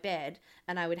on my bed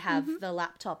and I would have the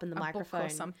laptop and the microphone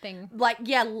Book or something.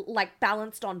 like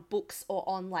balanced on books or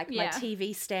on my Yeah.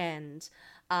 TV stand.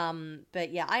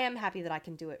 But yeah, I am happy that I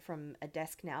can do it from a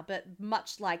desk now. But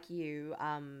much like you,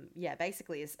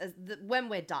 basically, when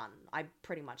we're done, I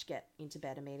pretty much get into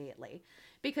bed immediately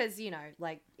because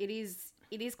it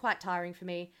is quite tiring for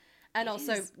me. And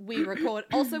we record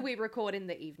in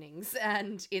the evenings,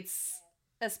 and it's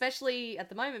especially at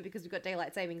the moment because we've got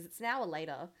daylight savings. It's an hour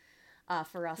later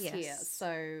for us here, Yes.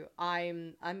 so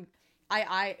I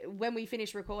when we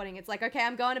finish recording, it's like, okay,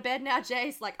 I'm going to bed now,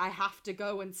 Jace. Like, I have to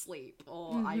go and sleep,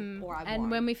 or I won't. And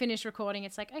when we finish recording,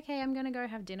 it's like, okay, I'm gonna go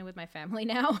have dinner with my family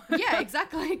now. Yeah,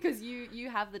 exactly, because you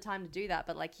have the time to do that.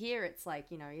 But like here, it's like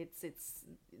it's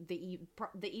the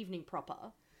evening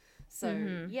proper.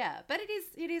 So yeah, but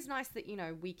it is nice that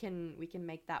we can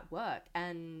make that work,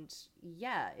 and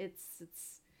yeah, it's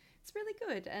really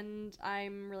good, and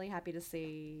I'm really happy to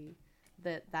see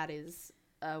that is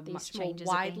a These much more changes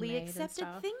are being widely made and accepted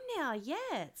stuff. thing now. Yeah,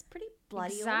 it's pretty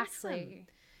bloody Exactly. awesome.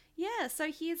 Yeah,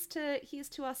 so here's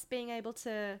to us being able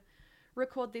to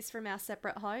record this from our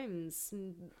separate homes,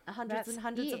 hundreds and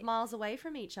hundreds of miles away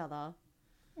from each other.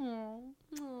 Aww.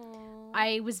 Aww.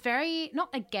 I was very not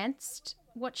against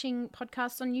watching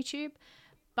podcasts on YouTube,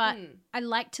 but I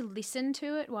like to listen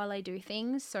to it while I do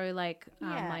things. So like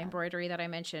my embroidery that I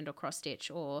mentioned, or cross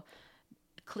stitch, or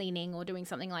cleaning, or doing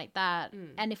something like that.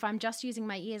 And if I'm just using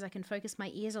my ears, I can focus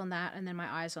my ears on that and then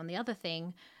my eyes on the other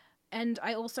thing. And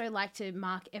I also like to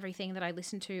mark everything that I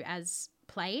listen to as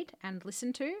played and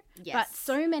listened to. Yes. But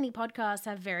so many podcasts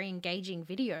have very engaging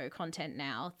video content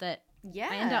now that Yeah,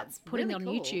 I end up it's putting really it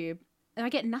on cool. YouTube and I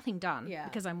get nothing done Yeah.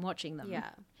 because I'm watching them.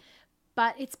 Yeah.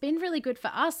 But it's been really good for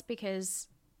us because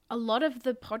a lot of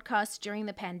the podcasts during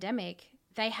the pandemic,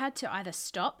 they had to either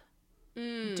stop,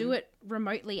 do it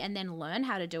remotely, and then learn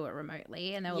how to do it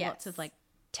remotely. And there were lots of Yes. like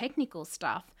technical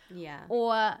stuff, Yeah.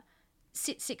 or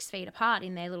sit 6 feet apart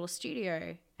in their little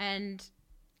studio. And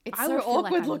It's I so would feel like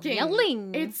awkward I'm looking.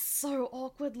 yelling. It's so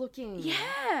awkward looking.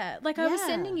 yeah, like I was Yeah.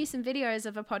 sending you some videos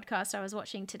of a podcast I was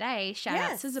watching today. Shout out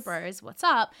Yes. Scissor Bros, what's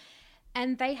up?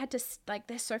 And they had to like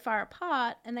they're so far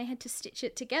apart, and they had to stitch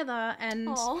it together, and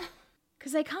Aw.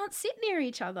 because they can't sit near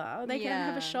each other. They can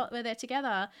have Yeah. a shot where they're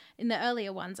together. In the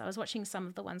earlier ones, I was watching some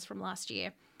of the ones from last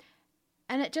year,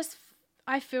 and it just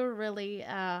I feel really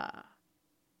I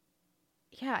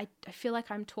feel like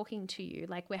I'm talking to you,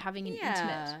 like we're having an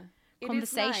intimate It is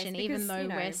conversation, nice even because, though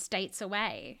we're states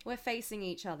away. we're facing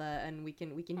each other and we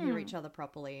can hear each other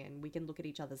properly and we can look at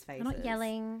each other's faces. I'm not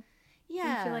yelling.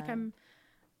 Yeah. I feel like I'm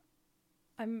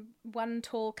one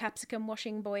tall capsicum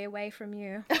washing boy away from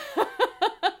you.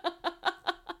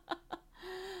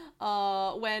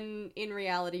 When in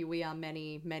reality we are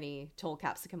many, many tall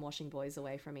capsicum washing boys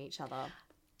away from each other.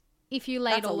 If you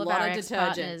laid That's all a of lot our of detergent.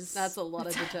 ex-partners, That's a lot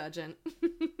of detergent.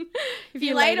 if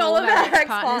you laid all of our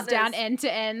ex-partners down ex-partners. end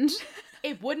to end,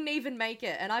 It wouldn't even make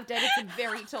it. And I've dated some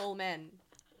very tall men.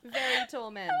 Very tall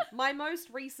men. My most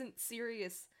recent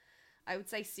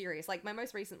like my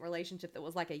most recent relationship that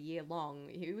was like a year long,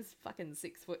 he was fucking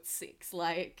 6'6".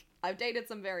 Like, I've dated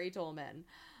some very tall men.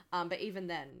 But even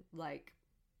then, like,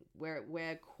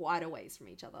 we're quite a ways from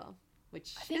each other.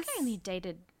 Which I think is I only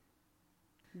dated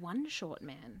one short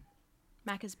man,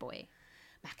 Macca's boy.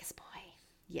 Macca's boy.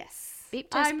 Yes. Beep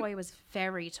Test boy was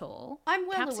very tall. I'm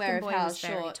well Capsicum aware of boy how was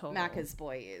very short tall. Macca's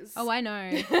boy is. Oh, I know.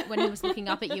 When he was looking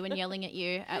up at you and yelling at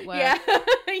you at work. Yeah.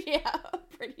 Yeah,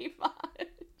 pretty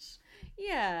much.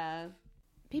 Yeah.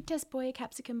 Beep Test boy,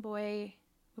 Capsicum boy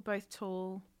were both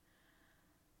tall.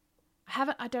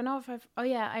 I don't know if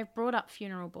I've brought up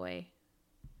Funeral Boy.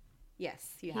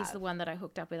 Yes, you He's have. the one that I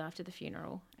hooked up with after the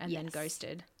funeral and then Yes.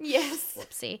 ghosted. Yes.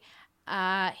 Whoopsie.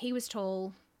 He was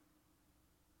tall.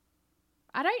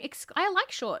 I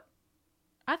like short.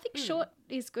 I think short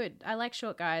is good. I like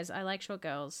short guys. I like short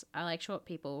girls. I like short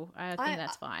people. I think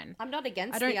that's fine. I'm not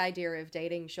against the idea of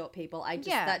dating short people. I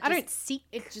don't seek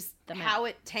it's just them how out.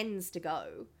 it tends to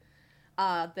go.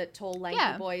 That tall,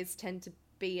 lanky boys tend to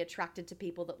be attracted to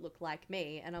people that look like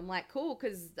me, and I'm like, cool,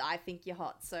 because I think you're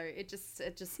hot. So it just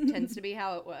tends to be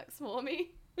how it works for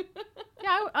me.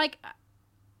 Yeah,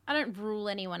 I don't rule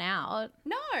anyone out.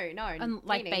 No,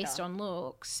 Like based on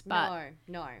looks, but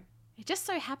no. it just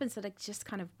so happens that it just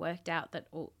kind of worked out that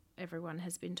everyone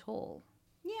has been tall.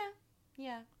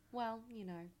 Yeah. Well, you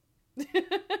know.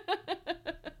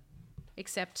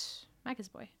 Except Macca's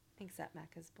boy. Except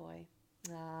Macca's boy.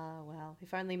 Ah, well,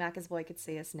 if only Macca's boy could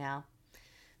see us now.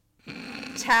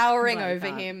 Towering over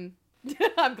him.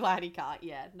 I'm glad he can't.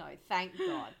 Yeah, no, thank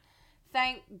God.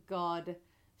 Thank God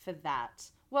for that.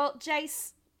 Well,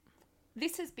 Jace,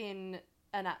 this has been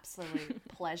an absolute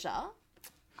pleasure.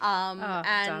 And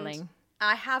darling.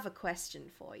 I have a question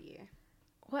for you.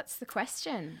 What's the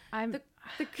question? The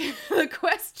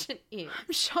question is...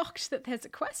 I'm shocked that there's a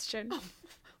question.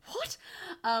 What?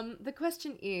 The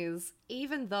question is,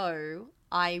 even though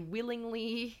I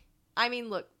willingly... I mean,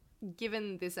 look,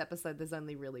 given this episode, there's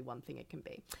only really one thing it can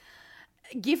be.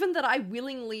 Given that I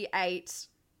willingly ate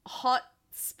hot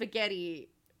spaghetti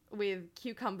with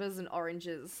cucumbers and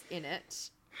oranges in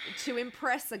it to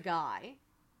impress a guy,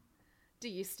 do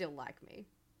you still like me?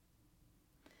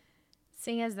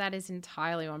 Seeing as that is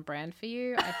entirely on brand for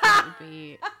you, I think it would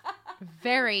be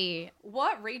very...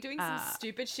 What? Redoing some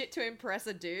stupid shit to impress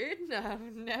a dude? No,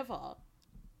 never.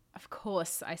 Of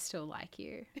course I still like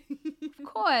you. Of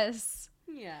course.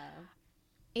 Yeah.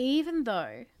 Even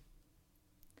though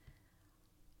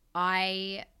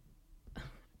I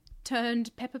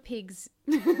turned Peppa Pig's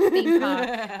theme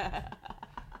park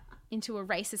into a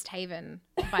racist haven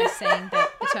by saying that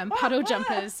the term puddle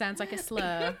jumpers sounds like a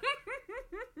slur.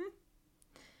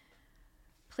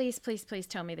 Please, please, please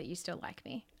tell me that you still like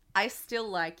me. I still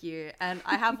like you. And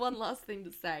I have one last thing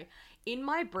to say. In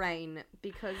my brain,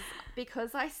 because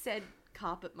I said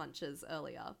carpet munchers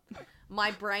earlier,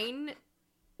 my brain,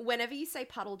 whenever you say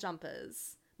puddle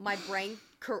jumpers, my brain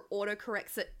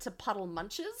autocorrects it to puddle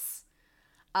munchers.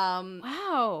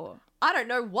 Wow. I don't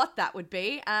know what that would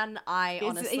be, and I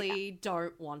honestly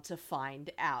don't want to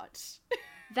find out.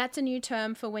 That's a new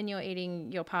term for when you're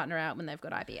eating your partner out when they've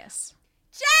got IBS.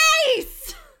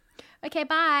 Jace! Okay,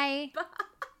 bye.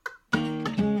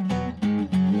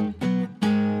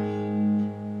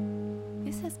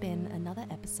 This has been another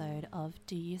episode of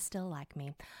Do You Still Like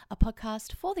Me, a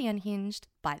podcast for the unhinged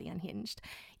by the unhinged.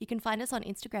 You can find us on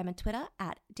Instagram and Twitter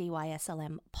at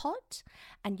DYSLMpod,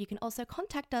 and you can also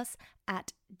contact us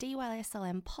at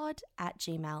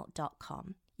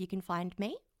dyslmpod@gmail.com. You can find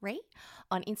me, Ree,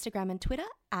 on Instagram and Twitter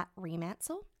at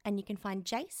Remansel, and you can find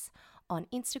Jace on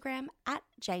Instagram at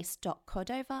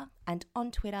jace.cordova and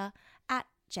on Twitter at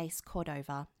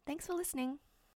jacecordova. Thanks for listening.